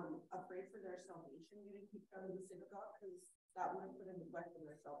afraid for their salvation getting kicked out of the synagogue, because that would have put into question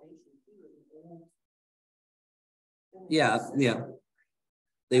their salvation too? Yeah.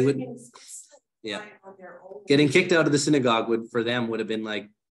 They would, yeah. Getting kicked out of the synagogue would have been like,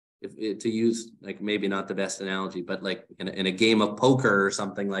 to use like maybe not the best analogy, but like in a game of poker or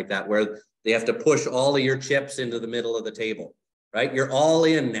something like that, where they have to push all of your chips into the middle of the table, right? You're all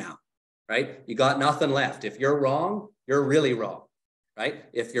in now, right? You got nothing left. If you're wrong, you're really wrong, right?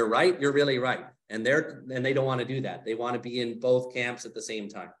 If you're right, you're really right. And they don't want to do that. They want to be in both camps at the same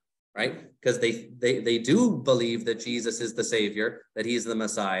time, right? Because they do believe that Jesus is the Savior, that he's the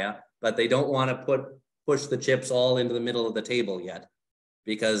Messiah, but they don't want to push the chips all into the middle of the table yet,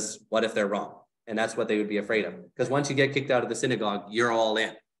 because what if they're wrong? And that's what they would be afraid of. Because once you get kicked out of the synagogue, you're all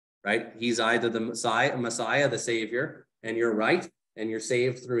in, right? He's either the Messiah, the Savior, and you're right, and you're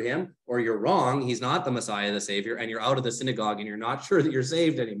saved through him, or you're wrong, he's not the Messiah, the Savior, and you're out of the synagogue and you're not sure that you're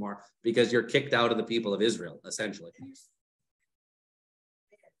saved anymore because you're kicked out of the people of Israel, essentially.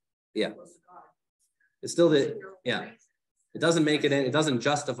 Yeah. It's still it doesn't make it, it doesn't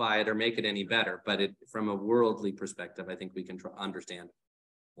justify it or make it any better, but it, from a worldly perspective, I think we can understand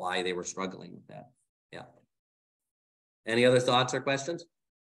why they were struggling with that. Yeah. Any other thoughts or questions?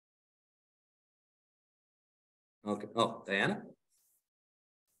 Okay. Oh, Diana?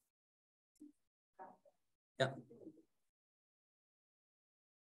 Yeah.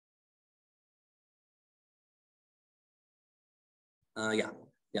 Yeah.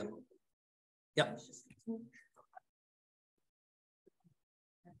 Yeah. Yeah.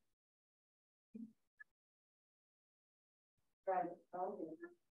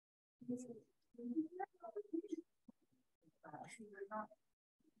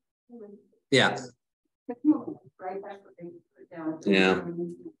 Yeah. Yeah.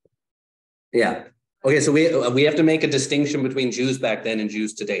 Yeah. Okay, so we have to make a distinction between Jews back then and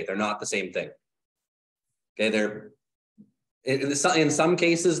Jews today. They're not the same thing. Okay, they're in some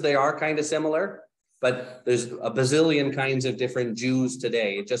cases they are kind of similar, but there's a bazillion kinds of different Jews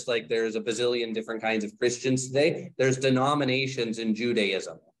today. Just like there's a bazillion different kinds of Christians today, there's denominations in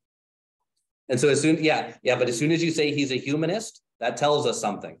Judaism. And so as soon, but as soon as you say he's a humanist, that tells us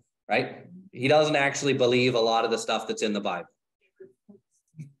something, right? He doesn't actually believe a lot of the stuff that's in the Bible.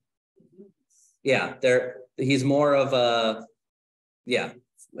 Yeah, he's more of a,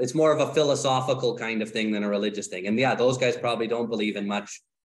 it's more of a philosophical kind of thing than a religious thing. And yeah, those guys probably don't believe in much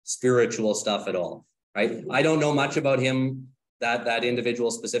spiritual stuff at all, right? I don't know much about him, that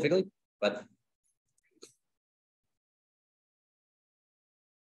individual specifically, but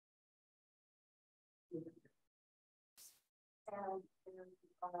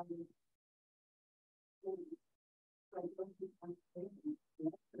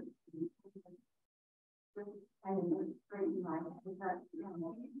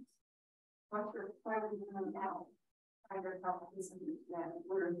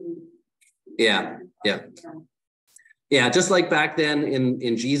yeah, just like back then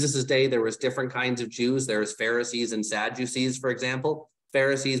in Jesus's day, there was different kinds of Jews. There was Pharisees and Sadducees, for example.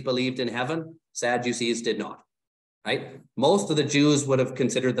 Pharisees believed in heaven, Sadducees did not, right? Most of the Jews would have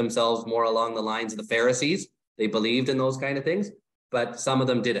considered themselves more along the lines of the Pharisees. They believed in those kind of things, but some of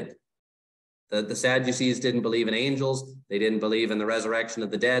them didn't. The Sadducees didn't believe in angels. They didn't believe in the resurrection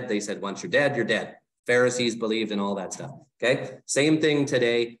of the dead. They said, once you're dead, you're dead. Pharisees believed in all that stuff. Okay. Same thing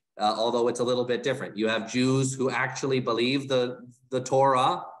today, although it's a little bit different. You have Jews who actually believe the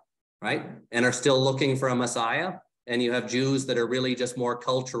Torah, right? And are still looking for a Messiah. And you have Jews that are really just more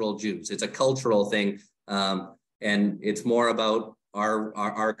cultural Jews. It's a cultural thing. And it's more about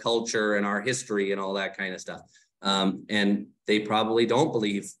our culture and our history and all that kind of stuff. And they probably don't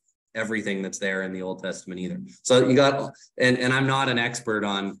believe everything that's there in the Old Testament either. So you got, and I'm not an expert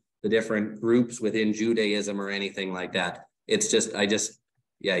on the different groups within Judaism or anything like that. It's just,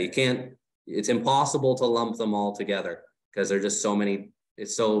 you can't, it's impossible to lump them all together because they're just so many,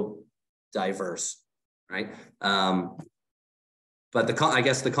 it's so diverse, right? But I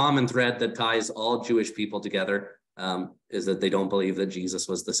guess the common thread that ties all Jewish people together is that they don't believe that Jesus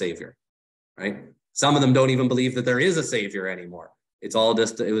was the Savior, right? Some of them don't even believe that there is a Savior anymore. It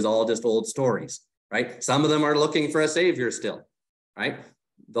was all just old stories, right? Some of them are looking for a Savior still, right?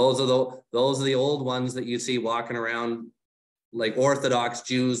 Those are the old ones that you see walking around like Orthodox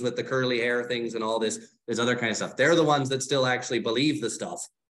Jews with the curly hair things and all this other kind of stuff. They're the ones that still actually believe the stuff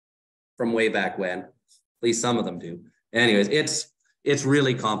from way back when. At least some of them do. Anyways, it's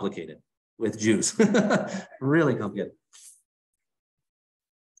really complicated with Jews. Really complicated.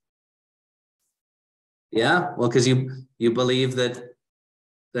 Yeah, well, because you believe that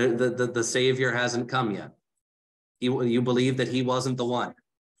the Savior hasn't come yet. You believe that he wasn't the one.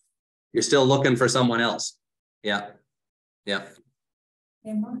 You're still looking for someone else. Yeah.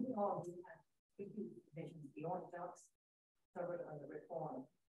 And Montreal, we have three divisions: the Orthodox, Conservative, and the Reform.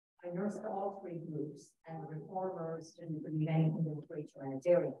 I nursed all three groups, and the Reformers didn't believe anything in the great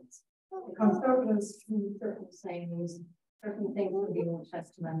Trinitarians. The Conservatives do certain things with the Old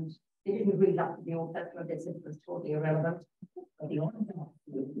Testament. They didn't read up to the Old Testament, they said it was totally irrelevant. But the Orthodox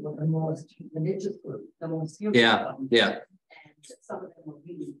group were the most religious group, the most serious. Yeah. And some of them were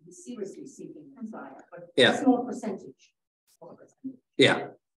really seriously seeking Messiah, but Yeah. a small percentage. Yeah.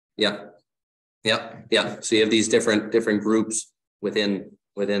 So you have these different groups within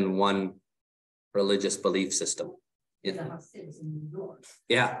one religious belief system. The Hasids in New York.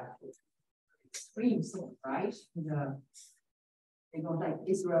 Yeah. Extreme sort, right? They don't like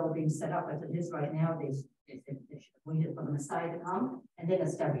Israel being set up as it is right now. They They said they should have waited for the Messiah to come and then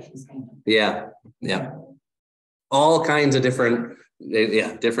establish his kingdom. Yeah. Yeah. All kinds of different,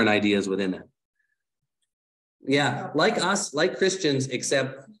 different ideas within that. Yeah, like us, like Christians,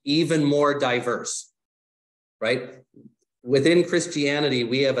 except even more diverse, right? Within Christianity,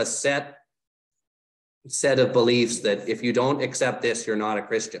 we have a set of beliefs that if you don't accept this, you're not a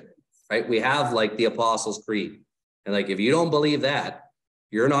Christian, right? We have like the Apostles' Creed. And like, if you don't believe that,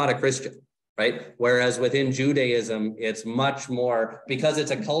 you're not a Christian, right? Whereas within Judaism, it's much more, because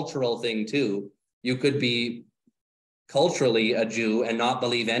it's a cultural thing too. You could be culturally a Jew and not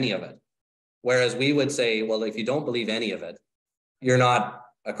believe any of it. Whereas we would say, well, if you don't believe any of it, you're not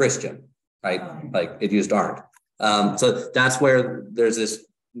a Christian, right? Like it just aren't. So that's where there's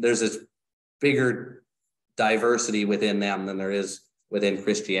this bigger diversity within them than there is within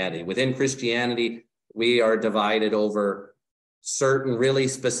Christianity. Within Christianity, we are divided over certain really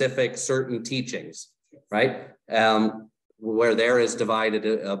specific, certain teachings, right? Where there is divided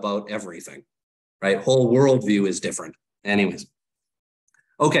about everything, right? Whole worldview is different. Anyways.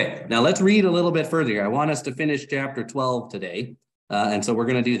 Okay, now let's read a little bit further here. I want us to finish chapter 12 today. And so we're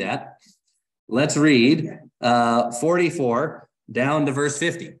going to do that. Let's read 44 down to verse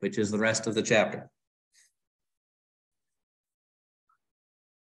 50, which is the rest of the chapter.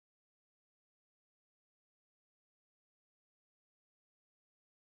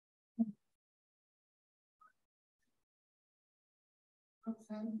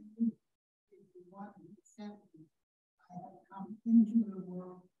 I have come into the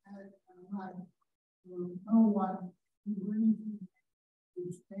world as a light. There is no one who brings me who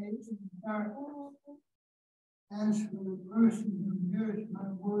stays in darkness. As for the person who hears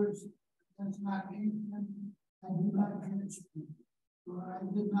my words and does not keep them, I do not judge them. For I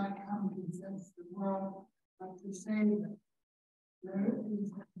did not come to judge the world, but to save it. There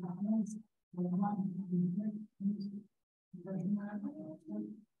is the house of one who rejects me, does not accept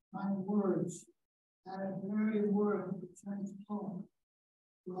my words. That very word which I spoke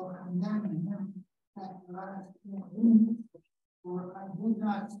will condemn him at the last day. For I did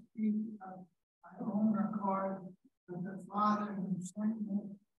not speak of my own accord, but the Father who sent me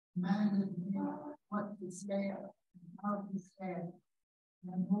commanded me what to say and how to say it.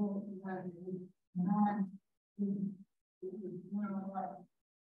 And know that a man is eternal life.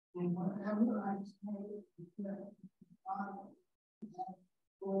 And whatever I say is that the Father has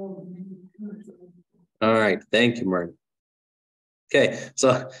told me to say. All right, thank you, Martin. Okay,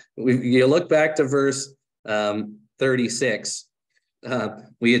 so you look back to verse 36.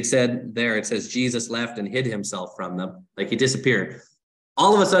 We had said there, it says Jesus left and hid himself from them, like he disappeared.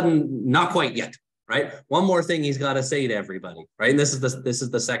 All of a sudden, not quite yet, right? One more thing he's got to say to everybody, right? And this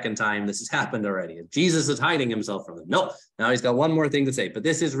is the second time this has happened already. Jesus is hiding himself from them. No, now he's got one more thing to say, but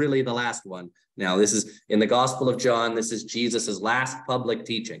this is really the last one. Now, this is in the Gospel of John. This is Jesus's last public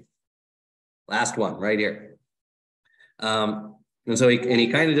teaching. Last one right here. And so he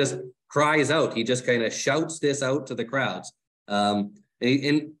kind of just cries out. He just kind of shouts this out to the crowds.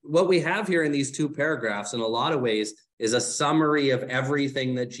 And what we have here in these two paragraphs in a lot of ways is a summary of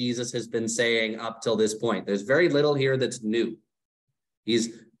everything that Jesus has been saying up till this point. There's very little here that's new.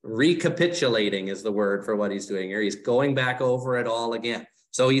 He's recapitulating is the word for what he's doing here. He's going back over it all again.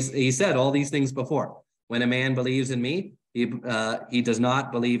 So he said all these things before. When a man believes in me, he does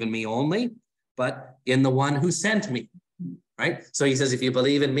not believe in me only, but in the one who sent me, right? So he says, if you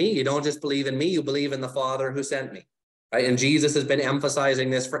believe in me, you don't just believe in me, you believe in the Father who sent me, right? And Jesus has been emphasizing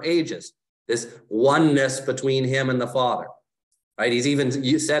this for ages, this oneness between him and the Father, right?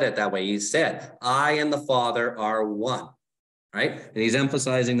 You said it that way. He said, I and the Father are one, right? And he's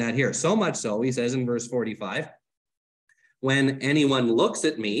emphasizing that here. So much so, he says in verse 45, when anyone looks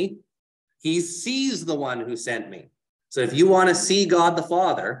at me, he sees the one who sent me. So if you want to see God the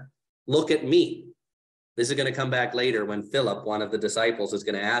Father, look at me. This is going to come back later when Philip, one of the disciples, is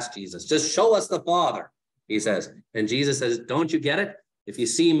going to ask Jesus, just show us the Father, he says. And Jesus says, don't you get it? If you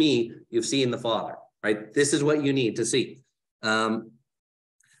see me, you've seen the Father, right? This is what you need to see. And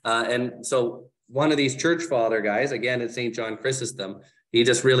so one of these church father guys, again, it's St. John Chrysostom, he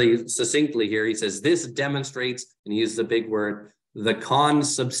just really succinctly here, he says, this demonstrates, and he uses the big word, the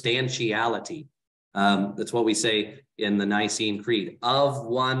consubstantiality. That's what we say in the Nicene Creed, of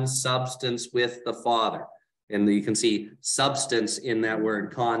one substance with the Father. And you can see substance in that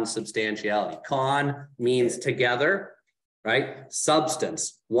word, consubstantiality. Con means together, right?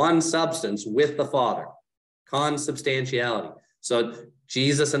 Substance, one substance with the Father. Consubstantiality. So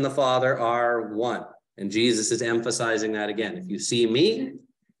Jesus and the Father are one. And Jesus is emphasizing that again. If you see me,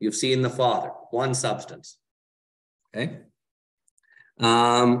 you've seen the Father, one substance. Okay.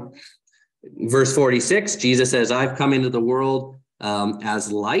 Verse 46, Jesus says, I've come into the world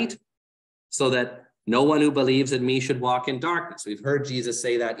as light so that no one who believes in me should walk in darkness. We've heard Jesus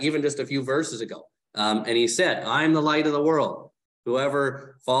say that even just a few verses ago. And he said, I'm the light of the world.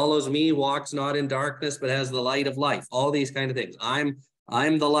 Whoever follows me walks not in darkness, but has the light of life. All these kind of things. I'm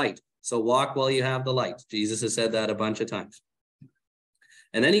the light. So walk while you have the light. Jesus has said that a bunch of times.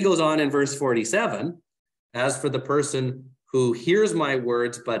 And then he goes on in verse 47, as for the person who hears my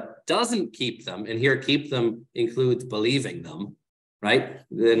words but doesn't keep them, and here keep them includes believing them, right?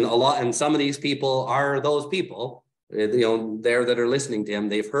 Then and some of these people are those people, there that are listening to him.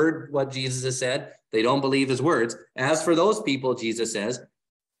 They've heard what Jesus has said. They don't believe his words. As for those people, Jesus says,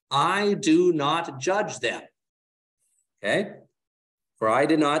 I do not judge them. Okay? For I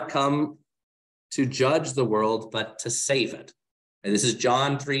did not come to judge the world, but to save it. And this is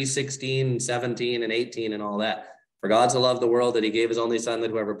John 3:16, 17, and 18, and all that. For God so loved the world that he gave his only son,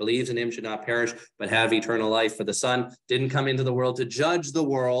 that whoever believes in him should not perish, but have eternal life. For the son didn't come into the world to judge the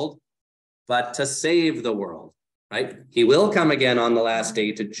world, but to save the world, right? He will come again on the last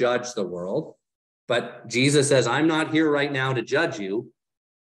day to judge the world. But Jesus says, I'm not here right now to judge you.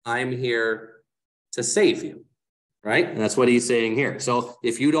 I'm here to save you, right? And that's what he's saying here. So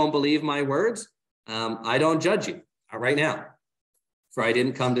if you don't believe my words, I don't judge you right now. For I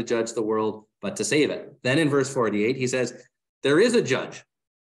didn't come to judge the world, but to save it. Then in verse 48, he says, there is a judge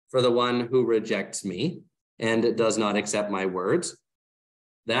for the one who rejects me and does not accept my words.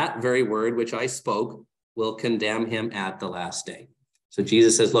 That very word which I spoke will condemn him at the last day. So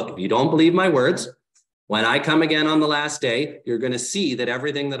Jesus says, look, if you don't believe my words, when I come again on the last day, you're going to see that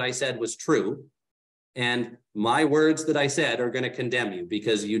everything that I said was true. And my words that I said are going to condemn you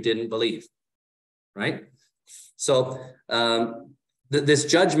because you didn't believe, right? So this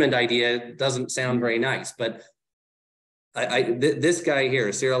judgment idea doesn't sound very nice, but this guy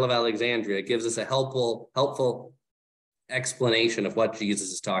here, Cyril of Alexandria, gives us a helpful explanation of what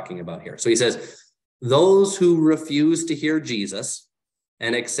Jesus is talking about here. So he says, those who refuse to hear Jesus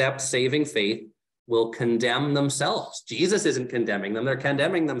and accept saving faith will condemn themselves. Jesus isn't condemning them, they're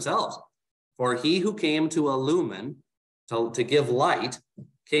condemning themselves. For he who came to illumine, to give light,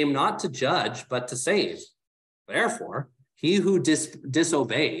 came not to judge, but to save. Therefore, he who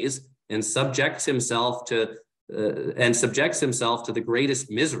disobeys and subjects himself to the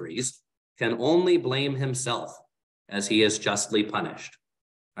greatest miseries can only blame himself, as he is justly punished.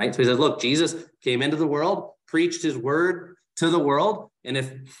 Right? So he says, look, Jesus came into the world, preached his word to the world, and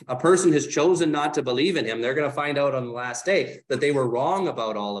if a person has chosen not to believe in him, they're going to find out on the last day that they were wrong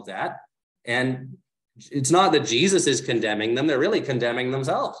about all of that. And it's not that Jesus is condemning them, they're really condemning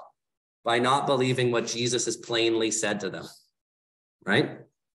themselves by not believing what Jesus has plainly said to them, right?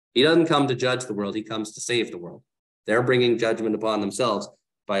 He doesn't come to judge the world, he comes to save the world. They're bringing judgment upon themselves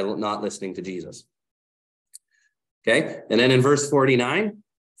by not listening to Jesus. Okay, and then in verse 49,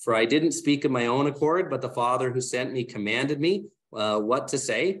 for I didn't speak of my own accord, but the Father who sent me commanded me what to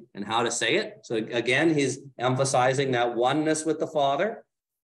say and how to say it. So again, he's emphasizing that oneness with the Father.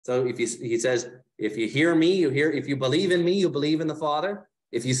 So he says, if you hear me, you hear, if you believe in me, you believe in the Father.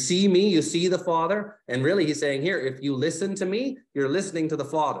 If you see me, you see the Father. And really he's saying here, if you listen to me, you're listening to the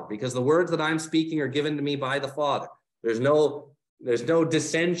Father, because the words that I'm speaking are given to me by the Father. There's no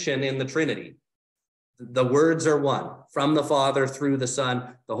dissension in the Trinity. The words are one, from the Father through the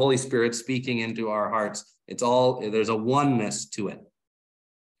Son, the Holy Spirit speaking into our hearts. There's a oneness to it.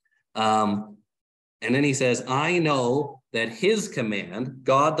 And then he says, I know that his command,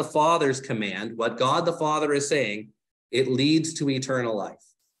 God the Father's command, what God the Father is saying, it leads to eternal life.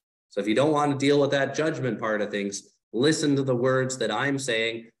 So if you don't want to deal with that judgment part of things, listen to the words that I'm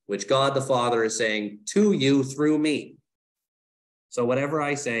saying, which God the Father is saying to you through me. So whatever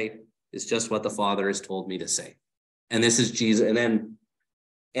I say is just what the Father has told me to say. And this is Jesus. And then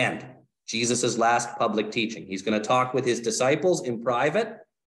Jesus's last public teaching. He's going to talk with his disciples in private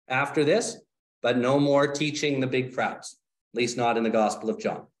after this, but no more teaching the big crowds, at least not in the Gospel of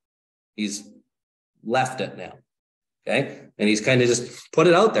John. He's left it now. Okay. And he's kind of just put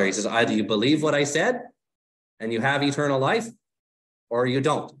it out there. He says, either you believe what I said and you have eternal life, or you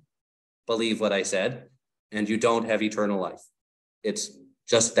don't believe what I said and you don't have eternal life. It's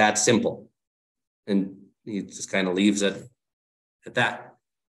just that simple. And he just kind of leaves it at that.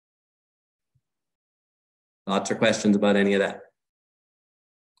 Thoughts or questions about any of that?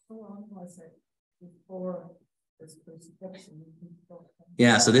 How long was it before this crucifixion?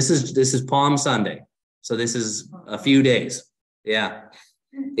 Yeah, so this is Palm Sunday. So this is a few days. Yeah.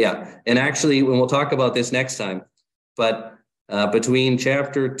 And actually, when we'll talk about this next time, but between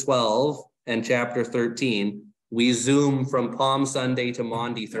chapter 12 and chapter 13, we zoom from Palm Sunday to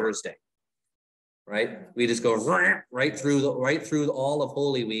Maundy Thursday. right? We just go right through all of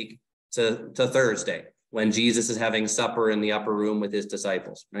Holy Week to Thursday, when Jesus is having supper in the upper room with his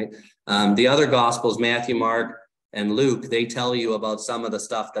disciples, right? The other Gospels, Matthew, Mark, and Luke, they tell you about some of the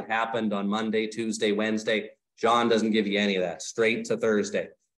stuff that happened on Monday, Tuesday, Wednesday. John doesn't give you any of that, straight to Thursday,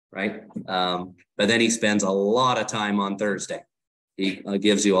 right? But then he spends a lot of time on Thursday. He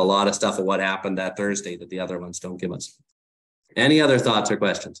gives you a lot of stuff of what happened that Thursday that the other ones don't give us. Any other thoughts or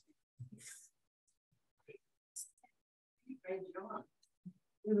questions?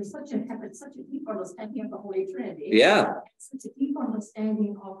 There was such a deep understanding of the Holy Trinity. Yeah. Such a deep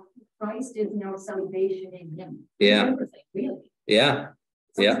understanding of Christ is now salvation in him. Yeah. Everything, really. Yeah.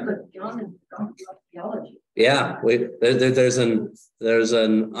 Yeah. John and theology. Yeah. There's an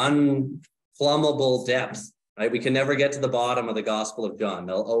unplumbable depth, right? We can never get to the bottom of the Gospel of John.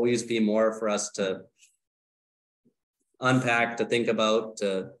 There'll always be more for us to unpack, to think about,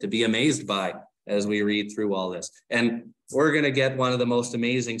 to be amazed by as we read through all this. And we're going to get one of the most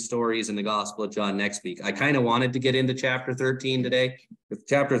amazing stories in the Gospel of John next week. I kind of wanted to get into chapter 13 today.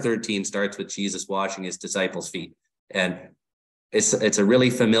 Chapter 13 starts with Jesus washing his disciples' feet. And it's a really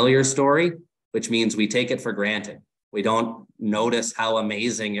familiar story, which means we take it for granted. We don't notice how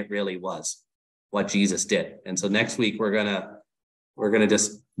amazing it really was, what Jesus did. And so next week, we're going to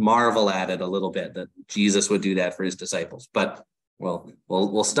just marvel at it a little bit, that Jesus would do that for his disciples. But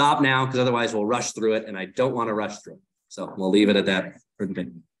we'll stop now, because otherwise we'll rush through it, and I don't want to rush through it. So we'll leave it at that for the day.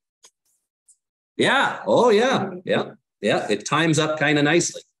 Yeah. Oh, yeah. Yeah. Yeah. It times up kind of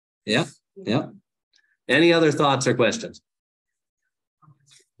nicely. Yeah. Yeah. Any other thoughts or questions?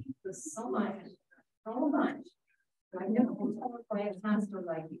 So much. I've never been told by a pastor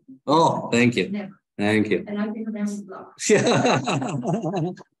like you. Oh, thank you. Never. Thank you. And I've been around the block.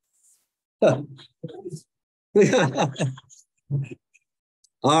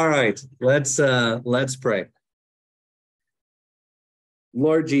 All right, let's pray.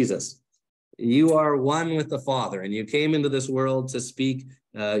 Lord Jesus, you are one with the Father, and you came into this world to speak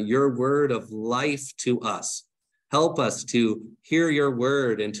your word of life to us. Help us to hear your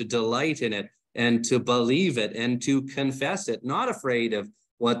word and to delight in it and to believe it and to confess it, not afraid of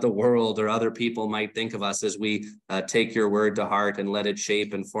what the world or other people might think of us as we take your word to heart and let it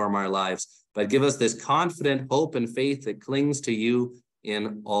shape and form our lives. But give us this confident hope and faith that clings to you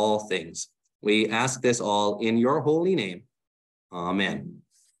in all things. We ask this all in your holy name. Amen.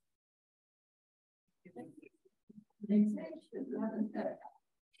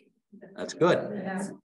 That's good.